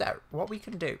 So, what we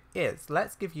can do is,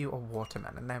 let's give you a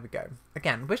watermelon. There we go.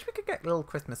 Again, wish we could get little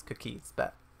Christmas cookies,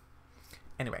 but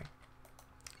anyway.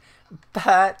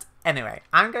 But anyway,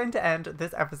 I'm going to end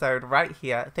this episode right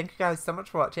here. Thank you guys so much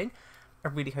for watching. I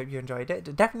really hope you enjoyed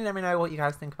it. Definitely let me know what you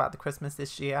guys think about the Christmas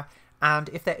this year, and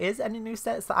if there is any new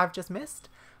sets that I've just missed.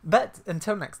 But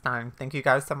until next time, thank you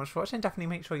guys so much for watching.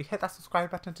 Definitely make sure you hit that subscribe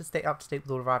button to stay up to date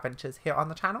with all of our adventures here on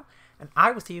the channel. And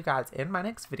I will see you guys in my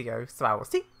next video. So I will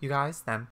see you guys then.